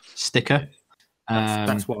sticker.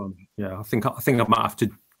 That's what I think I might have to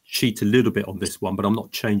cheat a little bit on this one, but I'm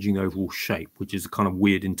not changing overall shape, which is a kind of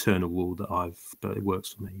weird internal rule but it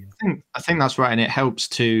works for me. Yeah. I think that's right, and it helps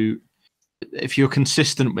to, if you're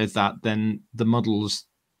consistent with that, then the models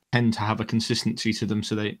tend to have a consistency to them,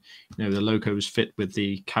 so they, the locos fit with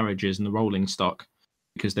the carriages and the rolling stock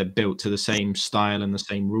because they're built to the same style and the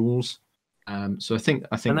same rules. So I think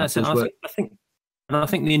that's it. I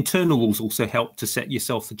think the internal rules also help to set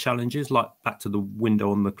yourself the challenges, like back to the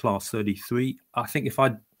window on the Class 33. I think if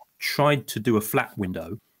I tried to do a flat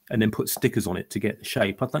window and then put stickers on it to get the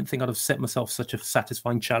shape, I don't think I'd have set myself such a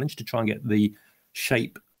satisfying challenge to try and get the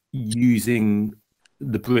shape using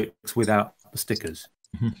the bricks without the stickers.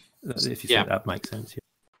 If you say that makes sense. Yeah.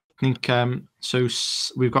 I think so.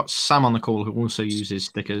 We've got Sam on the call who also uses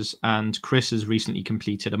stickers, and Chris has recently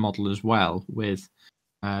completed a model as well with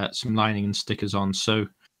some lining and stickers on. So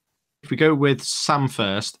if we go with Sam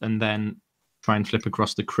first and then try and flip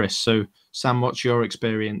across to Chris. So Sam, what's your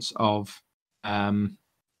experience of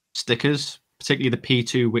stickers, particularly the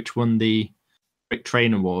P2, which won the Brick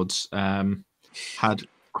Train Awards? Had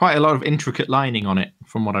quite a lot of intricate lining on it,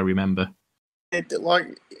 from what I remember. It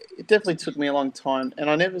definitely took me a long time, and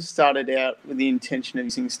I never started out with the intention of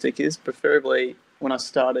using stickers. Preferably, when I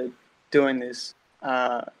started doing this,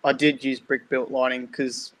 I did use brick-built lining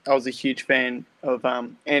because I was a huge fan of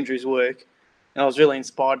Andrew's work, and I was really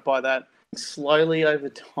inspired by that. Slowly over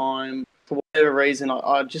time, for whatever reason,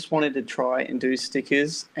 I just wanted to try and do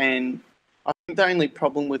stickers, and I think the only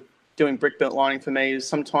problem with doing brick-built lining for me is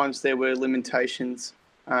sometimes there were limitations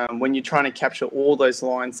when you're trying to capture all those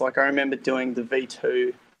lines. Like I remember doing the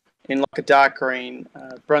V2 in like a dark green,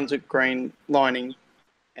 Brunswick green lining,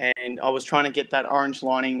 and I was trying to get that orange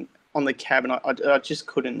lining on the cab, and I just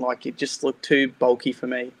couldn't. It just looked too bulky for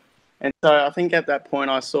me. And so I think at that point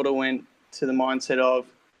I sort of went to the mindset of,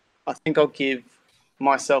 I think I'll give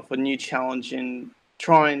myself a new challenge and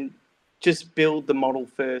try and just build the model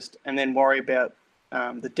first and then worry about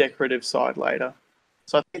the decorative side later.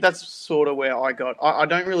 So I think that's sort of where I got. I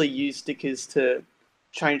don't really use stickers to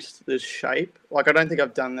change the shape. I don't think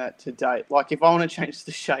I've done that to date. If I want to change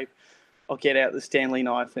the shape, I'll get out the Stanley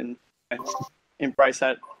knife and embrace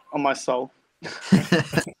that on my soul.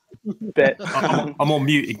 But I'm on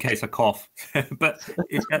mute in case I cough. But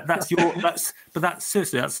that's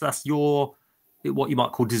your what you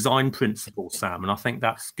might call design principle, Sam, and I think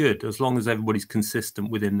that's good as long as everybody's consistent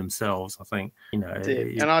within themselves. I think and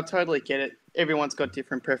I totally get it. Everyone's got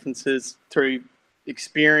different preferences through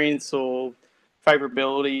experience or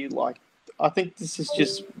favorability. I think this is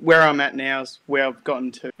just where I'm at now, is where I've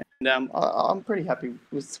gotten to, and I'm pretty happy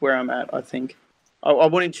with where I'm at. I think I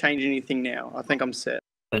wouldn't change anything now. I think I'm set.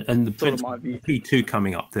 And the P2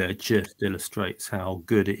 coming up there just illustrates how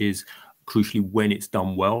good it is, crucially when it's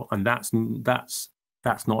done well, and that's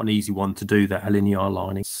not an easy one to do. That LNUR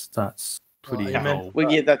lining, that's pretty hard.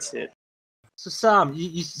 Well, yeah, that's it. So Sam,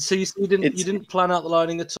 you didn't plan out the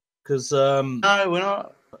lining at all because no, we're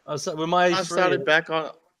not. I started back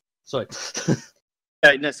on. Sorry.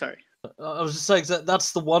 No, sorry. I was just saying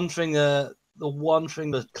that's the one thing. The one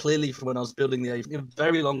thing that clearly from when I was building the A, a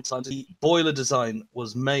very long time, the boiler design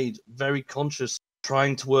was made very conscious,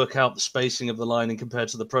 trying to work out the spacing of the lining compared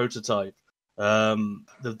to the prototype.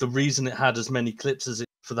 The reason it had as many clips as it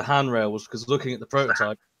for the handrail was because looking at the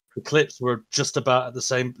prototype, the clips were just about at the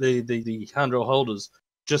same, the handrail holders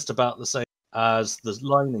just about the same as the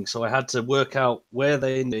lining. So I had to work out where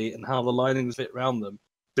they need and how the linings fit around them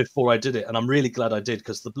before I did it. And I'm really glad I did,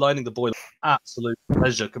 because the lining the boiler, absolute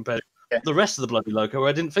pleasure compared to the rest of the bloody loco.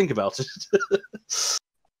 I didn't think about it.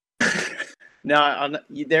 No,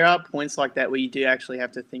 there are points like that where you do actually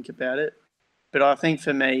have to think about it. But I think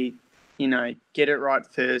for me, get it right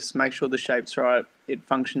first, make sure the shape's right, it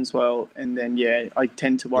functions well, and then, I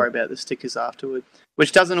tend to worry about the stickers afterward.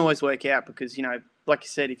 which doesn't always work out because, you know, like you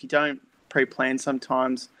said, if you don't pre-plan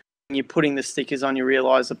sometimes, when you're putting the stickers on, you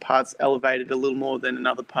realise the part's elevated a little more than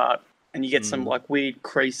another part, and you get some like weird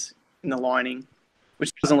crease in the lining,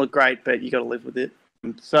 which doesn't look great, but you got to live with it.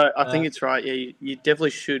 So I think it's right. Yeah, you definitely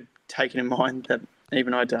should take it in mind that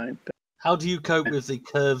even I don't. But... How do you cope with the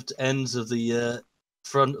curved ends of the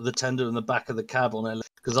front of the tender and the back of the cab on it?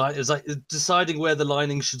 Because it's like deciding where the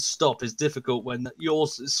lining should stop is difficult when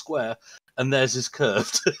yours is square and theirs is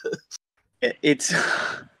curved. It's.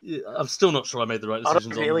 I'm still not sure I made the right decisions. I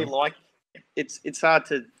don't really like. It's hard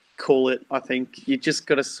to call it. I think you just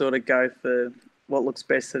got to sort of go for what looks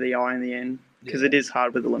best to the eye in the end, because it is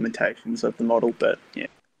hard with the limitations of the model. But yeah,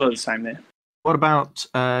 sort of the same there. What about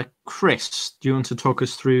Chris? Do you want to talk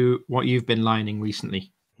us through what you've been lining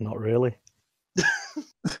recently? Not really.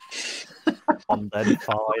 On then,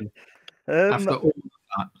 fine. After all of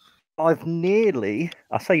that. I've nearly,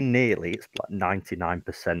 I say nearly, it's like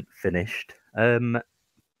 99% finished.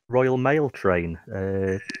 Royal Mail Train,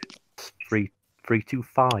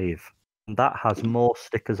 325. And that has more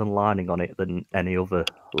stickers and lining on it than any other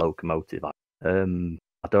locomotive. I don't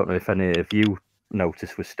know if any of you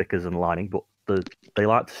notice with stickers and lining, but they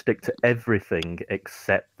like to stick to everything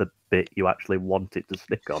except the bit you actually want it to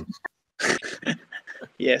stick on.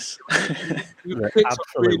 Yes. Yeah,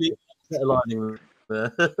 absolutely.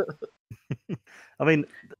 I mean,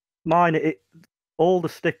 mine, all the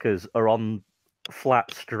stickers are on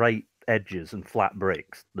flat, straight edges and flat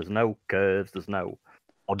bricks. There's no curves, there's no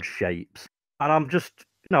odd shapes. And I'm just,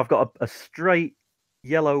 I've got a straight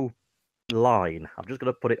yellow line. I'm just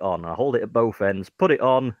going to put it on. I hold it at both ends, put it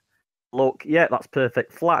on, look, yeah, that's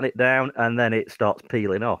perfect, flatten it down, and then it starts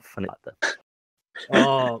peeling off. And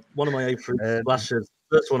one of my apron splashes.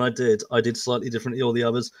 First one I did slightly differently to all the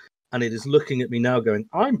others, and it is looking at me now going,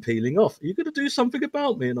 I'm peeling off. Are you going to do something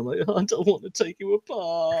about me? And I'm like, I don't want to take you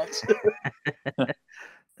apart.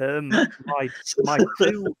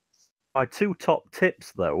 My two top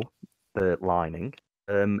tips, though, for lining,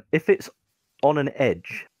 if it's on an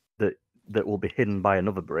edge that will be hidden by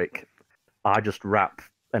another brick, I just wrap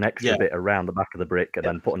an extra bit around the back of the brick and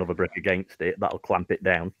then put another brick against it. That'll clamp it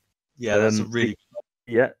down. Yeah, that's really...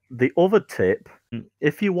 Yeah, the other tip,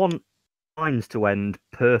 if you want lines to end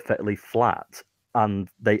perfectly flat and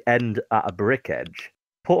they end at a brick edge,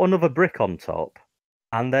 put another brick on top,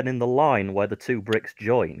 and then in the line where the two bricks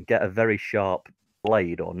join, get a very sharp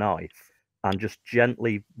blade or knife and just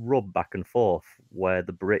gently rub back and forth where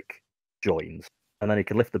the brick joins. And then you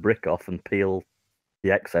can lift the brick off and peel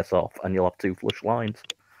the excess off, and you'll have two flush lines.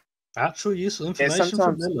 Actual useful information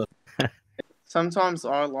from Miller. Sometimes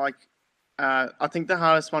I like... I think the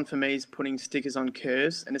hardest one for me is putting stickers on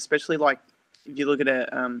curves, and especially like if you look at a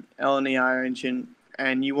LNUR engine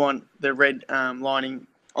and you want the red lining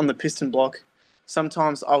on the piston block,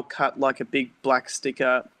 sometimes I'll cut like a big black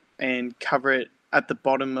sticker and cover it at the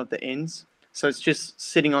bottom of the ends. So it's just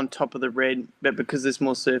sitting on top of the red, but because there's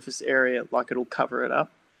more surface area, like it'll cover it up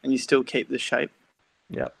and you still keep the shape.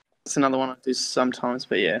 Yeah. That's another one I do sometimes,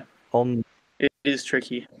 but yeah. It is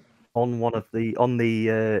tricky. On the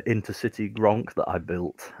intercity Gronk that I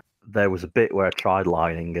built, there was a bit where I tried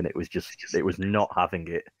lining and it was not having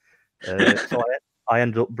it. So I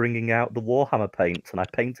ended up bringing out the Warhammer paint and I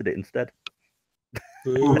painted it instead.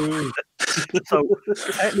 So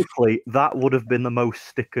technically, that would have been the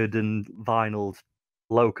most stickered and vinyled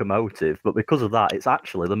locomotive, but because of that, it's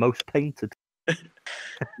actually the most painted.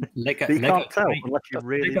 You can't tell unless you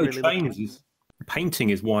really trains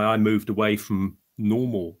painting is why I moved away from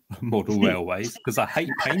normal model railways, because I hate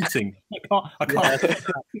painting. I can't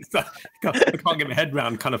get my head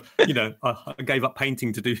around kind of, I gave up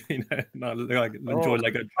painting to do, I enjoy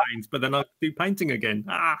Lego trains, but then I do painting again.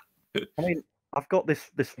 I mean, I've got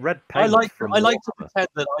this red paint. I like to pretend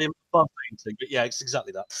that I am above painting, but yeah, it's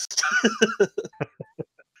exactly that.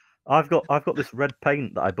 I've got this red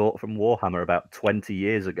paint that I bought from Warhammer about 20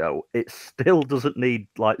 years ago. It still doesn't need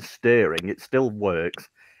steering. It still works.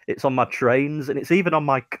 It's on my trains and it's even on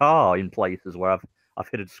my car in places where I've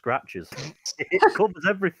hidden scratches. It covers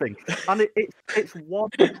everything, and it's one.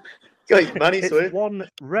 It's one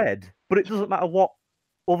red, but it doesn't matter what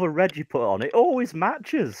other red you put on. It always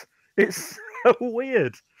matches. It's so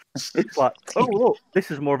weird. It's like, oh look, this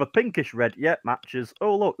is more of a pinkish red. Yep, matches.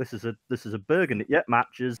 Oh look, this is a burgundy. Yep,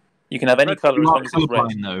 matches. You can have any colour as long as it's red.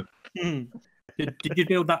 Though. Did you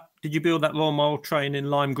build that Royal Mail train in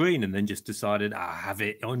lime green and then just decided I have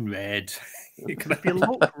it on red? If you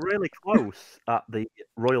look really close at the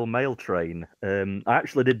Royal Mail train, I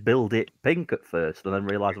actually did build it pink at first and then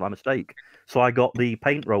realised my mistake. So I got the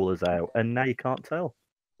paint rollers out, and now you can't tell.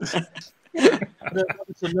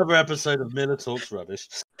 It's another episode of Miller Talks Rubbish.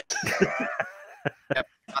 Yep,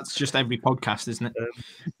 that's just every podcast, isn't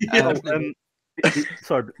it?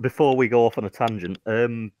 Sorry, before we go off on a tangent.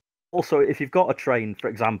 Also, if you've got a train, for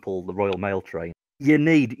example, the Royal Mail train, you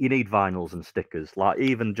need vinyls and stickers. Like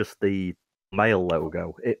even just the Mail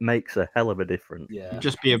logo, it makes a hell of a difference. Yeah,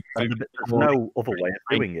 just be there's no other way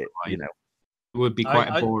of doing it. You know, it would be quite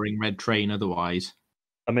a boring red train otherwise.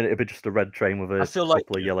 I mean, it'd be just a red train with a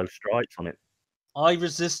couple of yellow stripes on it. I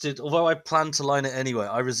resisted, although I planned to line it anyway.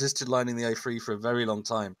 I resisted lining the A3 for a very long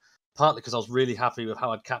time, partly because I was really happy with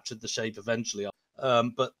how I'd captured the shape eventually.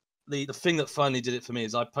 But the thing that finally did it for me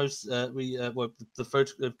is I the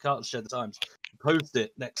photo of Carter shared the Times, posted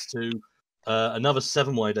it next to another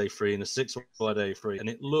 7-wide A3 and a 6-wide A3, and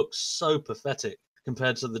it looks so pathetic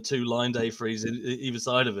compared to the 2 lined A3s either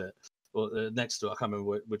side of it, or next to it. I can't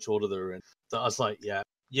remember which order they were in. That I was like, yeah,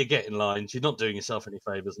 you're getting lined. You're not doing yourself any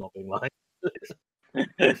favors not being lined.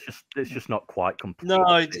 it's just not quite complete.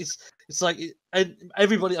 No, it's like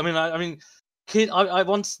everybody. I mean, kid. I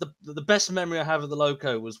once the best memory I have of the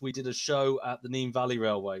Loco was we did a show at the Neem Valley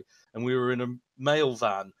Railway, and we were in a mail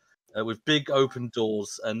van with big open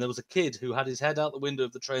doors, and there was a kid who had his head out the window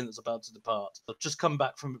of the train that's about to depart. I've just come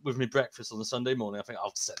back with me breakfast on the Sunday morning. I think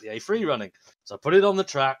I'll set the A3 running, so I put it on the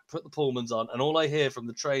track, put the Pullmans on, and all I hear from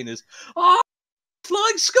the train is, "Oh,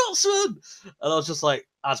 Flying Scotsman!" And I was just like,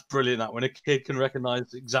 that's brilliant, that when a kid can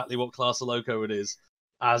recognise exactly what class of Loco it is,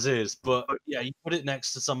 as is. But yeah, you put it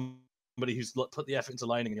next to somebody who's put the effort into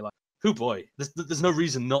lining, and you're like, oh boy, there's no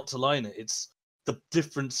reason not to line it. It's the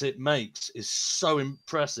difference it makes is so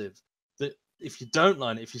impressive that if you don't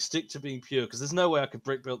line it, if you stick to being pure, because there's no way I could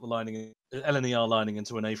brick build the lining, LNER lining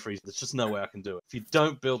into an A3. There's just no way I can do it. If you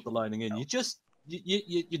don't build the lining in,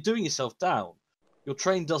 you're doing yourself down. Your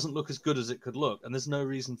train doesn't look as good as it could look, and there's no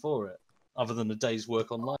reason for it other than a day's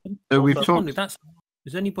work online.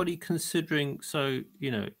 Is anybody considering? So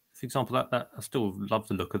for example, that I still love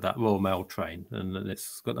the look of that Royal Mail train, and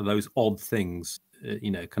it's got those odd things,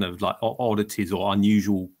 kind of like oddities or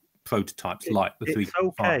unusual prototypes like the 3. It's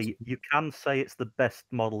okay. You can say it's the best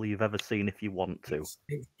model you've ever seen if you want to.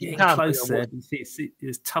 It's close there.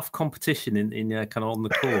 It's tough competition in kind of on the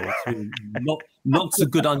core. It's really lots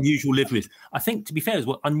of good unusual liveries. I think, to be fair, as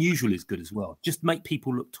well, unusual is good as well. Just make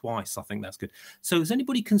people look twice. I think that's good. So has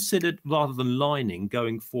anybody considered, rather than lining,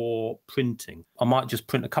 going for printing? I might just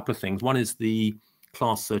print a couple of things. One is the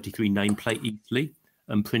Class 33 nameplate easily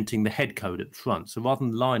and printing the head code at the front. So rather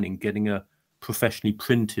than lining, getting a professionally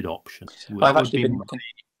printed option. I've actually been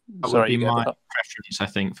my preference, I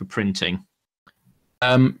think, for printing.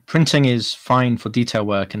 Printing is fine for detail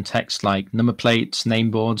work and text like number plates,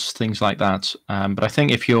 name boards, things like that. But I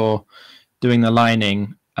think if you're doing the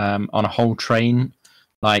lining on a whole train,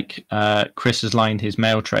 like Chris has lined his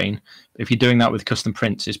mail train, if you're doing that with custom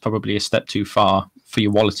prints, it's probably a step too far for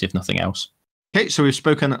your wallet, if nothing else. Okay, so we've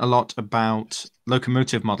spoken a lot about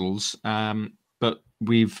locomotive models, but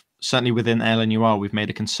we've certainly within LNUR, we've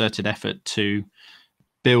made a concerted effort to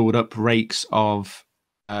build up rakes of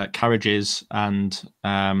carriages and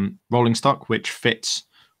rolling stock, which fits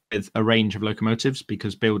with a range of locomotives,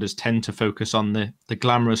 because builders tend to focus on the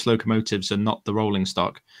glamorous locomotives and not the rolling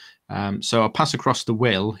stock. So I'll pass across to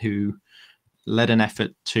Will, who led an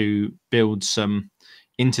effort to build some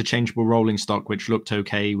interchangeable rolling stock, which looked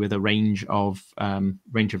okay with a range of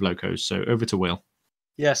locos. So over to Will.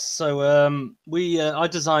 Yes, so I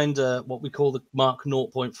designed what we call the Mark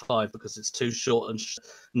 0.5 because it's too short and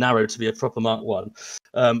narrow to be a proper Mark 1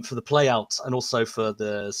 for the playout and also for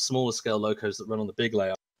the smaller scale locos that run on the big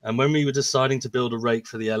layout. And when we were deciding to build a rake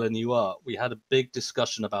for the LNUR, we had a big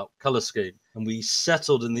discussion about colour scheme, and we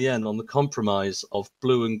settled in the end on the compromise of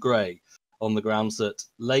blue and grey on the grounds that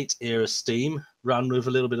late era steam ran with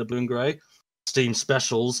a little bit of blue and grey, steam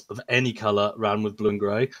specials of any colour ran with blue and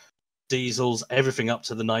grey, diesels, everything up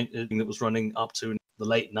to the that was running up to the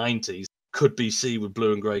late 90s could be seen with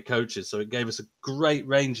blue and grey coaches. So it gave us a great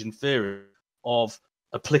range in theory of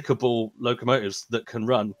applicable locomotives that can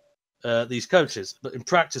run these coaches. But in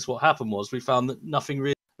practice, what happened was we found that nothing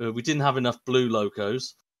really, we didn't have enough blue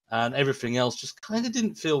locos, and everything else just kind of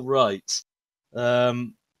didn't feel right.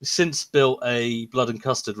 Since built a blood and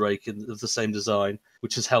custard rake of the same design,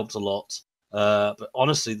 which has helped a lot. But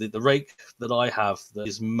honestly, the rake that I have that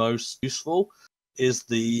is most useful is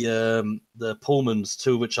the Pullmans,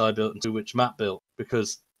 two which I built and two which Matt built,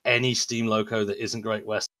 because any steam loco that isn't Great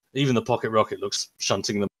West, even the Pocket Rocket looks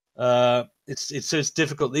shunting them. It's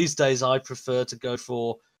difficult these days. I prefer to go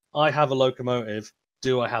for, I have a locomotive.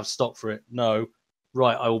 Do I have stock for it? No.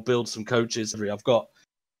 Right, I will build some coaches. I've got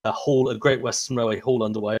a Great Western Railway haul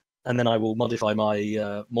underway. and then I will modify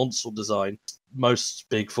my Monsel design. Most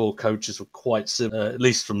Big Four coaches were quite similar, at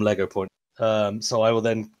least from Lego point. So I will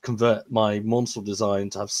then convert my Monsel design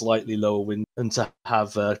to have slightly lower wind and to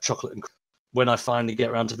have chocolate and cream. When I finally get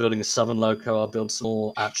around to building a Southern Loco, I'll build some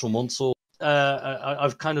more actual Monsel.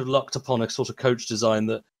 I've kind of lucked upon a sort of coach design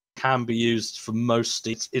that can be used for most.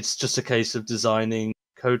 It's just a case of designing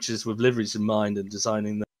coaches with liveries in mind and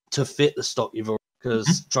designing them to fit the stock you've already,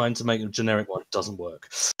 because trying to make a generic one doesn't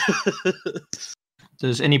work.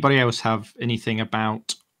 Does anybody else have anything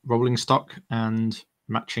about rolling stock and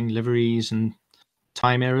matching liveries and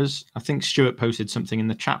time errors? I think Stuart posted something in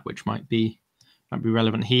the chat which might be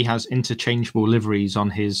relevant. He has interchangeable liveries on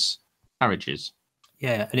his carriages.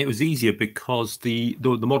 Yeah, and it was easier because the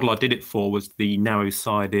model I did it for was the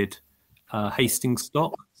narrow-sided Hastings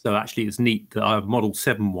stock. So actually it's neat that I have model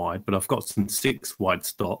 7 wide, but I've got some 6 wide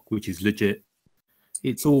stock, which is legit.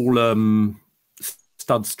 It's all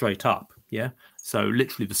studs straight up, yeah? So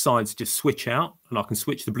literally the sides just switch out, and I can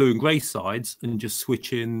switch the blue and grey sides and just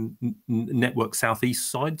switch in network southeast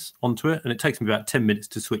sides onto it. And it takes me about 10 minutes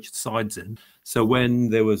to switch the sides in. So when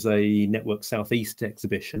there was a network southeast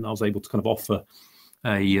exhibition, I was able to kind of offer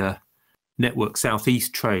a network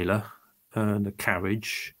southeast trailer and a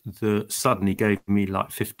carriage that suddenly gave me like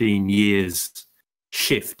 15 years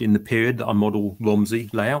shift in the period that I model Romsey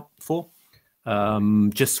layout for.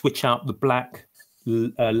 Just switch out the black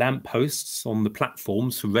lamp posts on the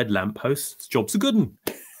platforms for red lamp posts. Job's a good one.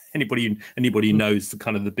 Anybody who knows the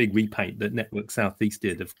kind of the big repaint that Network Southeast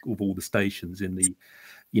did of all the stations in the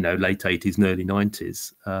late 80s and early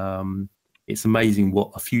 90s. It's amazing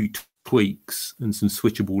what a few tweaks and some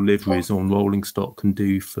switchable liveries on rolling stock can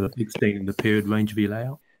do for extending the period range of your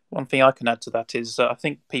layout. One thing I can add to that is I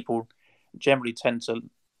think people generally tend to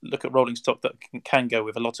look at rolling stock that can go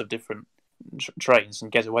with a lot of different trains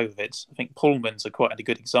and get away with it. I think Pullmans are quite a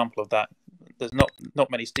good example of that. There's not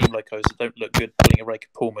many steam locos that don't look good pulling a rake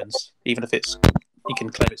of Pullmans, even if you can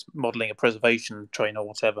claim it's modelling a preservation train or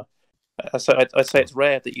whatever. So I'd say it's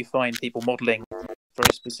rare that you find people modelling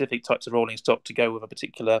very specific types of rolling stock to go with a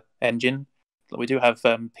particular engine. We do have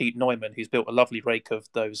Pete Neumann, who's built a lovely rake of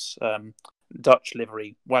those Dutch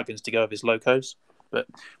livery wagons to go with his locos, but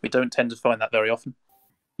we don't tend to find that very often.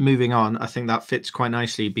 Moving on, I think that fits quite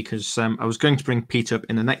nicely because I was going to bring Pete up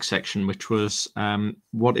in the next section, which was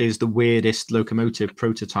what is the weirdest locomotive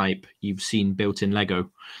prototype you've seen built in Lego?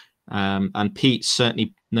 And Pete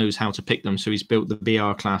certainly knows how to pick them. So he's built the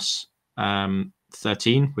BR Class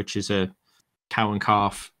 13, which is a cow and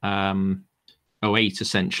calf 08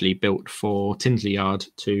 essentially, built for Tinsley Yard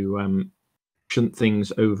to shunt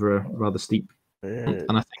things over a rather steep. And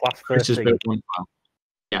I think Chris has built one. Well.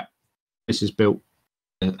 Yeah, this has built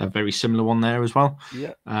a very similar one there as well.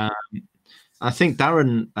 Yeah. I think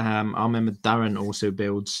Darren, I remember Darren also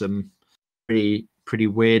builds some pretty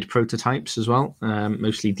weird prototypes as well,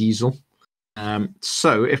 mostly diesel.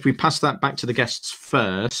 So if we pass that back to the guests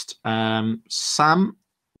first, Sam,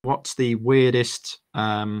 what's the weirdest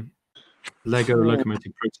Lego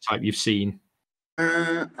locomotive prototype you've seen?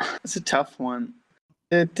 It's a tough one.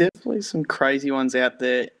 There are definitely some crazy ones out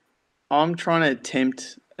there. I'm trying to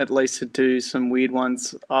attempt at least to do some weird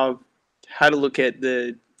ones. I've had a look at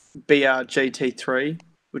the BR GT3,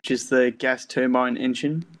 which is the gas turbine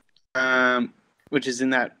engine, which is in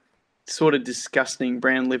that sort of disgusting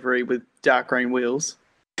brown livery with dark green wheels.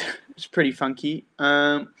 It's pretty funky.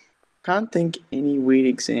 Can't think any weird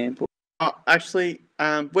example. Actually,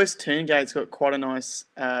 West Turngate's got quite a nice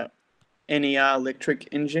NER electric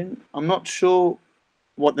engine. I'm not sure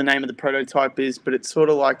what the name of the prototype is, but it's sort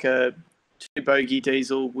of like a 2-bogie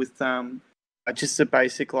diesel with just a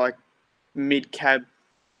basic like mid-cab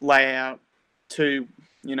layout, two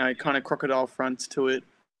kind of crocodile fronts to it.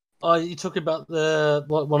 Oh, you talk about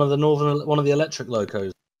one of the electric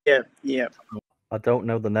locos? Yeah. I don't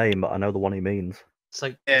know the name, but I know the one he means. It's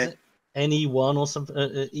like is it NE1 or something,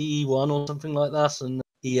 EE1 or something like that, and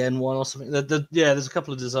EN1 or something. There's a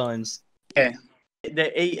couple of designs. Yeah,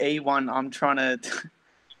 the EE one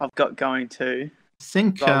I've got going too.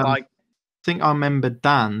 I think I remember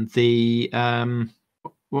Dan.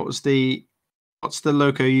 What's the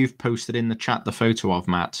loco you've posted in the chat? The photo of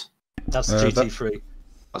Matt. That's the GT3.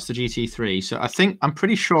 That's the GT3. So I'm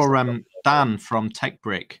pretty sure Dan from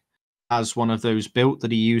TechBrick has one of those built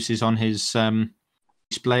that he uses on his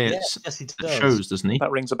display. Yes, he does. Shows, doesn't he? That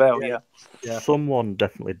rings a bell. Yeah. Someone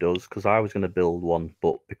definitely does, because I was going to build one,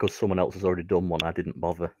 but because someone else has already done one, I didn't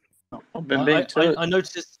bother. I've been big too. I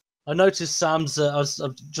noticed Sam's. I was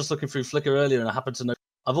just looking through Flickr earlier, and I happened to know.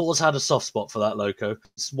 I've always had a soft spot for that loco.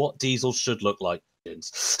 It's what diesel should look like.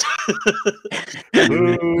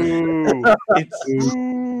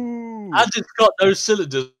 And it's got no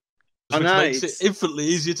cylinders, I which know, makes it it's- infinitely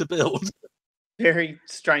easier to build. Very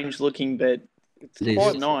strange looking, but it's It is.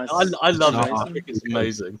 quite nice. I love it. I Amazing. think it's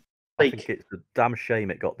amazing. I think it's a damn shame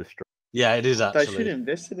it got destroyed. Yeah, it is They actually. should have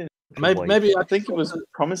invested in it. Maybe I think it was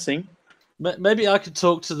promising. Maybe I could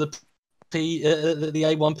talk to the the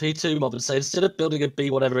A1P2 mob and say, instead of building a B,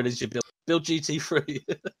 whatever it is you build GT3.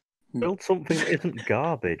 Build something that isn't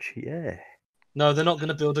garbage. Yeah. No, they're not going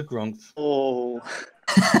to build a Gronk. Oh,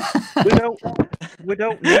 We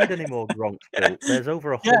don't need any more Gronks built. There's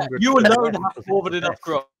over 100. Yeah, you alone have more than enough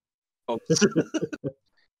Gronks.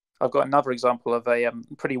 I've got another example of a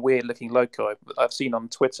pretty weird-looking loco I've seen on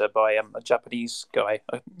Twitter by a Japanese guy.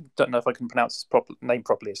 I don't know if I can pronounce his name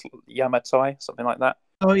properly. It's Yamatai, something like that.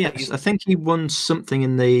 Oh yes, I think he won something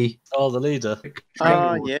in the. Oh, the leader.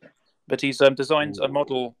 yeah. But he's designed a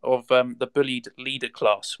model of the bullied leader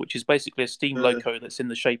class, which is basically a steam loco that's in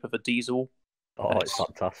the shape of a diesel. Oh, it's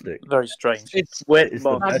fantastic. Very strange. It's wet, It's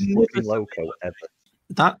the best looking loco ever.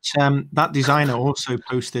 That designer also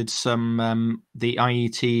posted some the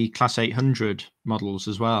IET Class 800 models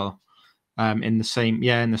as well, in the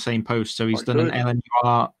same post. So he's Quite done good. an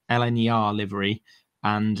LNUR livery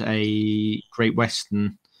and a Great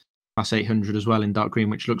Western Class 800 as well in dark green,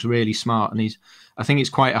 which looks really smart. And I think it's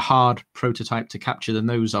quite a hard prototype to capture the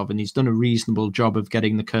nose of, and he's done a reasonable job of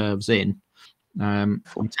getting the curves in. I'm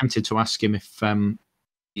tempted to ask him if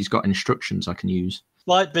he's got instructions I can use.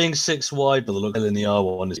 Like being 6 wide, but the look in the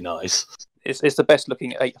R1 is nice. It's the best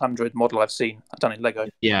looking 800 model I've seen. I've done in Lego.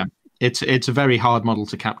 Yeah, it's a very hard model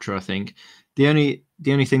to capture, I think. The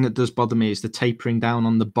only thing that does bother me is the tapering down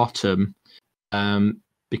on the bottom,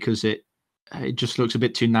 because it just looks a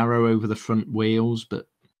bit too narrow over the front wheels, but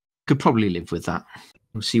could probably live with that.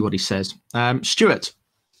 We'll see what he says. Stuart,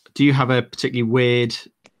 do you have a particularly weird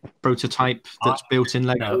prototype that's built in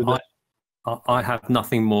Lego? No, I have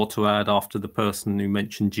nothing more to add after the person who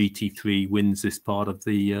mentioned GT3 wins this part of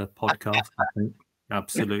the podcast. I think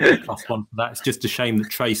absolutely +1 for that. It's just a shame that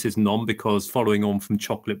Trace isn't on, because following on from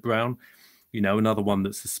Chocolate Brown, another one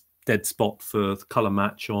that's a dead spot for the colour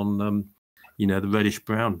match on, the reddish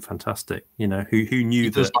brown. Fantastic. Who knew He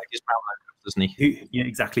that? does like his brown logo, doesn't he? Yeah,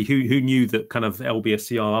 exactly. Who knew that kind of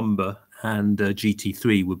LBSCR Umber and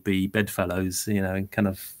GT3 would be bedfellows? And kind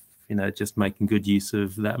of. Just making good use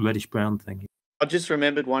of that reddish brown thing. I just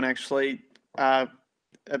remembered one actually. A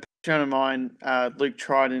patron of mine, Luke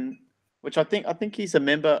Tridon, which I think he's a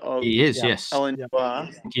member of. He is, yes. LNUR. I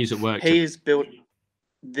think he's at work. He has built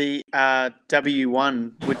the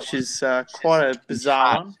W1, which is quite a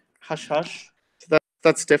bizarre one. Hush Hush. So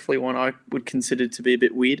that's definitely one I would consider to be a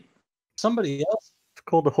bit weird. Somebody else. It's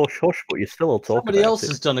called the Hush Hush, but you're still talking Somebody about else it.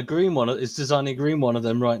 has done a green one. Is designing a green one of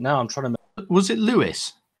them right now. I'm trying to. Was it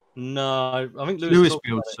Lewis? No, I think Lewis talked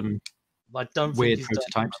built about it. some I don't weird think he's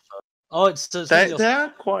done prototypes. it. Oh, it's They are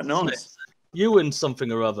quite nice. Ewan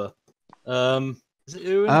something or other. Is it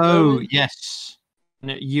Ewan? Oh Ewan? yes,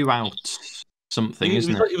 no, you out something,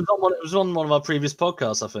 isn't it? It was on one of our previous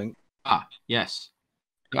podcasts, I think. Ah, yes.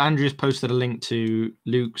 Andrew's posted a link to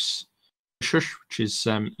Luke's Shush, which is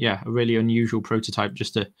a really unusual prototype,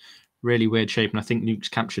 just a really weird shape, and I think Luke's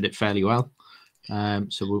captured it fairly well.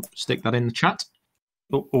 So we'll stick that in the chat.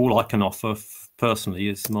 All I can offer personally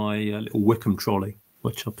is my little Wickham trolley,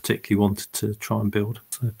 which I particularly wanted to try and build.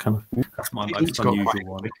 So that's my Pete's most got unusual quite a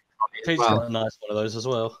one. big Pete's well. got a nice one of those as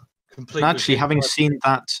well. Complete And actually, with having big- seen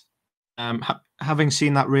that, having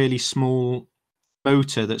seen that really small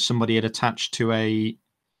motor that somebody had attached to I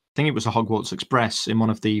think it was a Hogwarts Express in one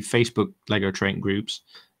of the Facebook Lego train groups,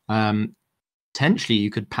 potentially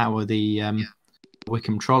you could power the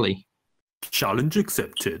Wickham trolley. Challenge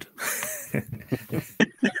accepted.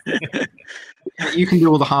 You can do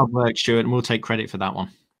all the hard work, Stuart, and we'll take credit for that one.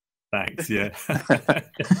 Thanks. Yeah.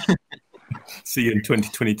 See you in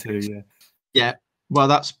 2022. Yeah. Yeah. Well,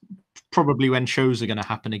 that's probably when shows are going to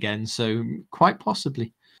happen again. So quite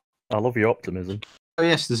possibly. I love your optimism. Oh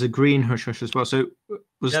yes, there's a green Hush Hush as well. So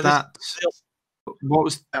was Yeah, that there's what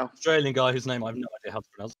was? the Australian guy whose name I have no idea how to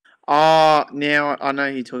pronounce. Oh, now I know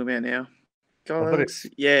who you're talking about now. God, I bet that looks,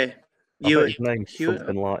 yeah. I bet his name's Hewitt.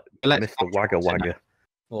 something like Let's- Mr. Wagga Wagga,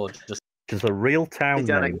 Or just which is a real town He's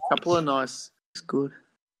done name. a couple of nice. It's good.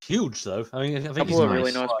 huge though. I mean, I think A couple he's of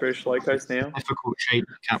really nice. nice British locos now. Difficult shape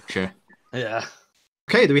to capture. Yeah.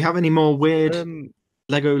 Okay, do we have any more weird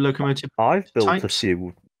Lego locomotive? I've built a types?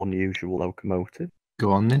 few unusual locomotives.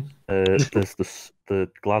 Go on then. There's the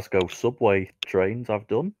Glasgow subway trains I've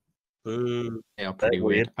done. Boo. They are pretty They're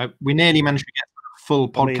weird. We nearly managed to get a full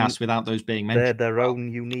I mean, podcast without those being They're mentioned. their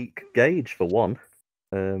own unique gauge for one.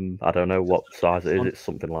 I don't know what size it is. It's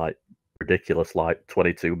something like ridiculous, like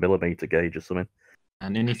 22mm gauge or something.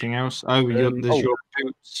 And anything else? Oh, there's your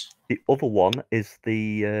boots. The other one is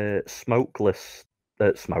the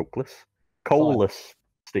coalless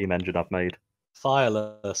steam engine I've made.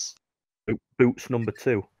 Fireless. Boots number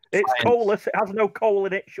 2. It's coalless. It has no coal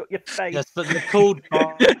in it. Shut your face. Yes, but they're called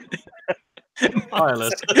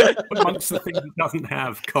fireless. Amongst the things it doesn't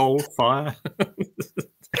have coal, fire.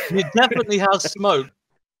 It definitely has smoke.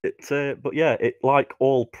 But yeah, it like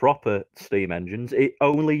all proper steam engines, it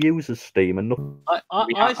only uses steam and nothing.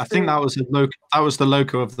 I think that was the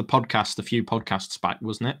loco of the podcast a few podcasts back,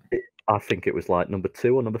 wasn't it? I think it was like number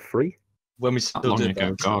 2 or number 3 when we That still long did ago.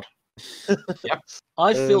 that. God. Yep.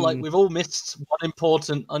 I feel like we've all missed one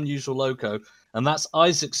important, unusual loco, and that's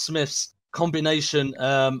Isaac Smith's combination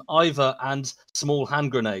Iver and small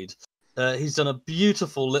hand grenade. He's done a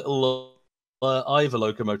beautiful little Iver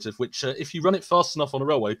locomotive, which, if you run it fast enough on a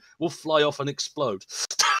railway, will fly off and explode.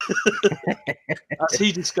 As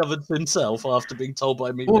he discovered himself after being told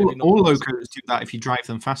by me. All locos do that if you drive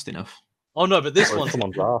them fast enough. Oh no, but this one,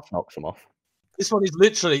 someone's arse knocks them off. This one is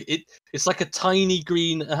literally it's like a tiny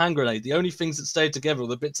green hand grenade. The only things that stayed together were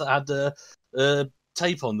the bits that had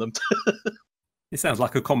tape on them. It sounds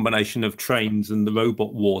like a combination of trains and the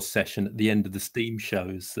Robot Wars session at the end of the Steam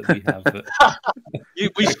shows that we have.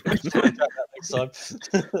 We should do that next time. It's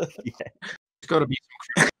got to be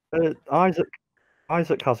some.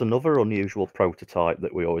 Isaac has another unusual prototype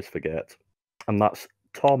that we always forget, and that's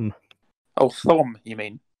Tom. Oh, Thom, you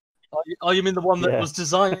mean? Oh, you mean the one that was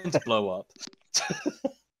designed to blow up?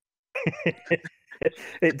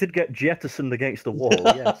 It did get jettisoned against the wall,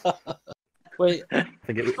 yes. Wait, I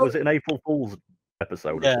think it was an April Fool's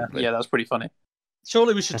episode. Yeah, that was pretty funny.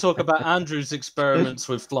 Surely we should talk about Andrew's experiments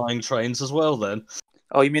with flying trains as well, then.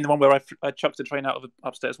 Oh, you mean the one where I chucked a train out of an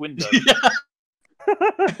upstairs window?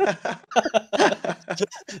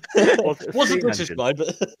 It wasn't British Line,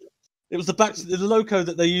 but it was the loco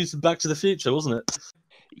that they used in Back to the Future, wasn't it?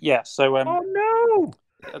 Yeah. So. Oh no!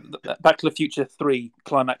 Back to the Future 3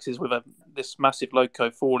 climaxes with this massive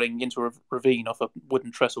loco falling into a ravine off a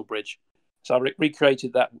wooden trestle bridge. So I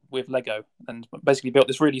recreated that with Lego and basically built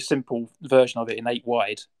this really simple version of it in 8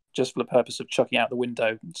 wide, just for the purpose of chucking out the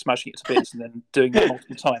window, smashing it to bits, and then doing that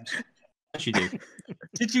multiple times. Yes, you do.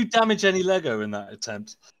 Did you damage any Lego in that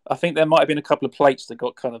attempt? I think there might have been a couple of plates that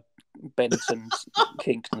got kind of bent and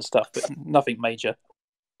kinked and stuff, but nothing major.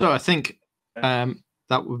 So I think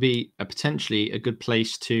that would be potentially a good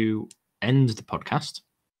place to end the podcast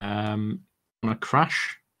on a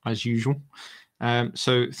crash, as usual.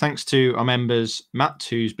 So thanks to our members, Matt,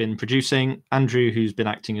 who's been producing, Andrew, who's been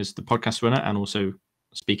acting as the podcast runner and also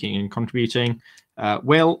speaking and contributing,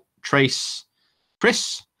 Will, Trace,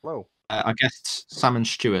 Chris, hello, our guests, Sam and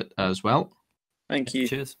Stuart as well. Thank you.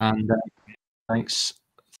 Cheers. And thanks,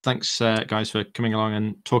 guys, for coming along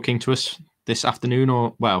and talking to us this afternoon.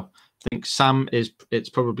 Or, well, I think Sam it's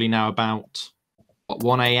probably now about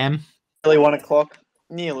 1 a.m. Nearly 1 o'clock.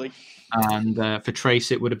 Nearly. And for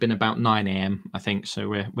Trace, it would have been about 9 a.m. I think. So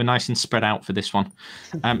we're nice and spread out for this one.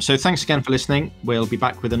 So thanks again for listening. We'll be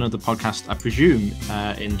back with another podcast, I presume,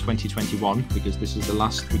 in 2021, because this is the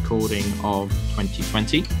last recording of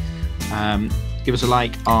 2020. Give us a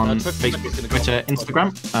like on Facebook, Twitter,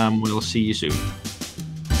 Instagram. We'll see you soon.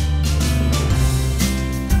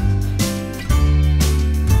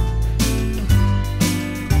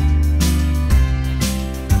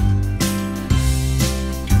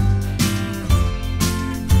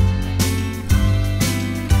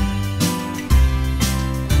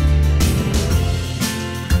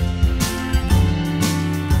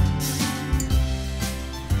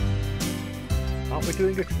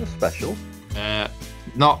 Doing a Christmas special?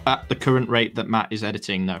 Not at the current rate that Matt is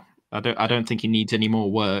editing. No, I don't think he needs any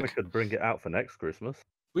more work. We could bring it out for next Christmas.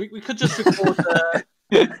 We could just record.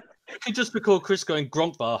 We could just record Chris going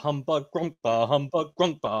gronk bar humbug, gronk bar humbug,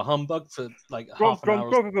 gronk bar humbug for like half an hour.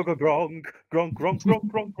 Gronk, gronk, gronk, gronk, gronk, gronk,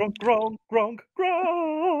 gronk, gronk, gronk,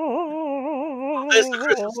 gronk. There's the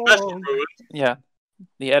Christmas special. Yeah,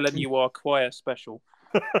 the LNUR choir special.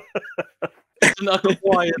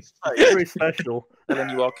 Very special.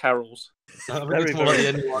 LNUR carols. Very more like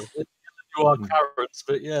the LNUR carrots,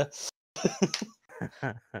 but yeah.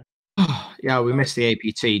 Yeah, we missed the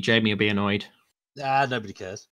APT. Jamie will be annoyed. Nobody cares.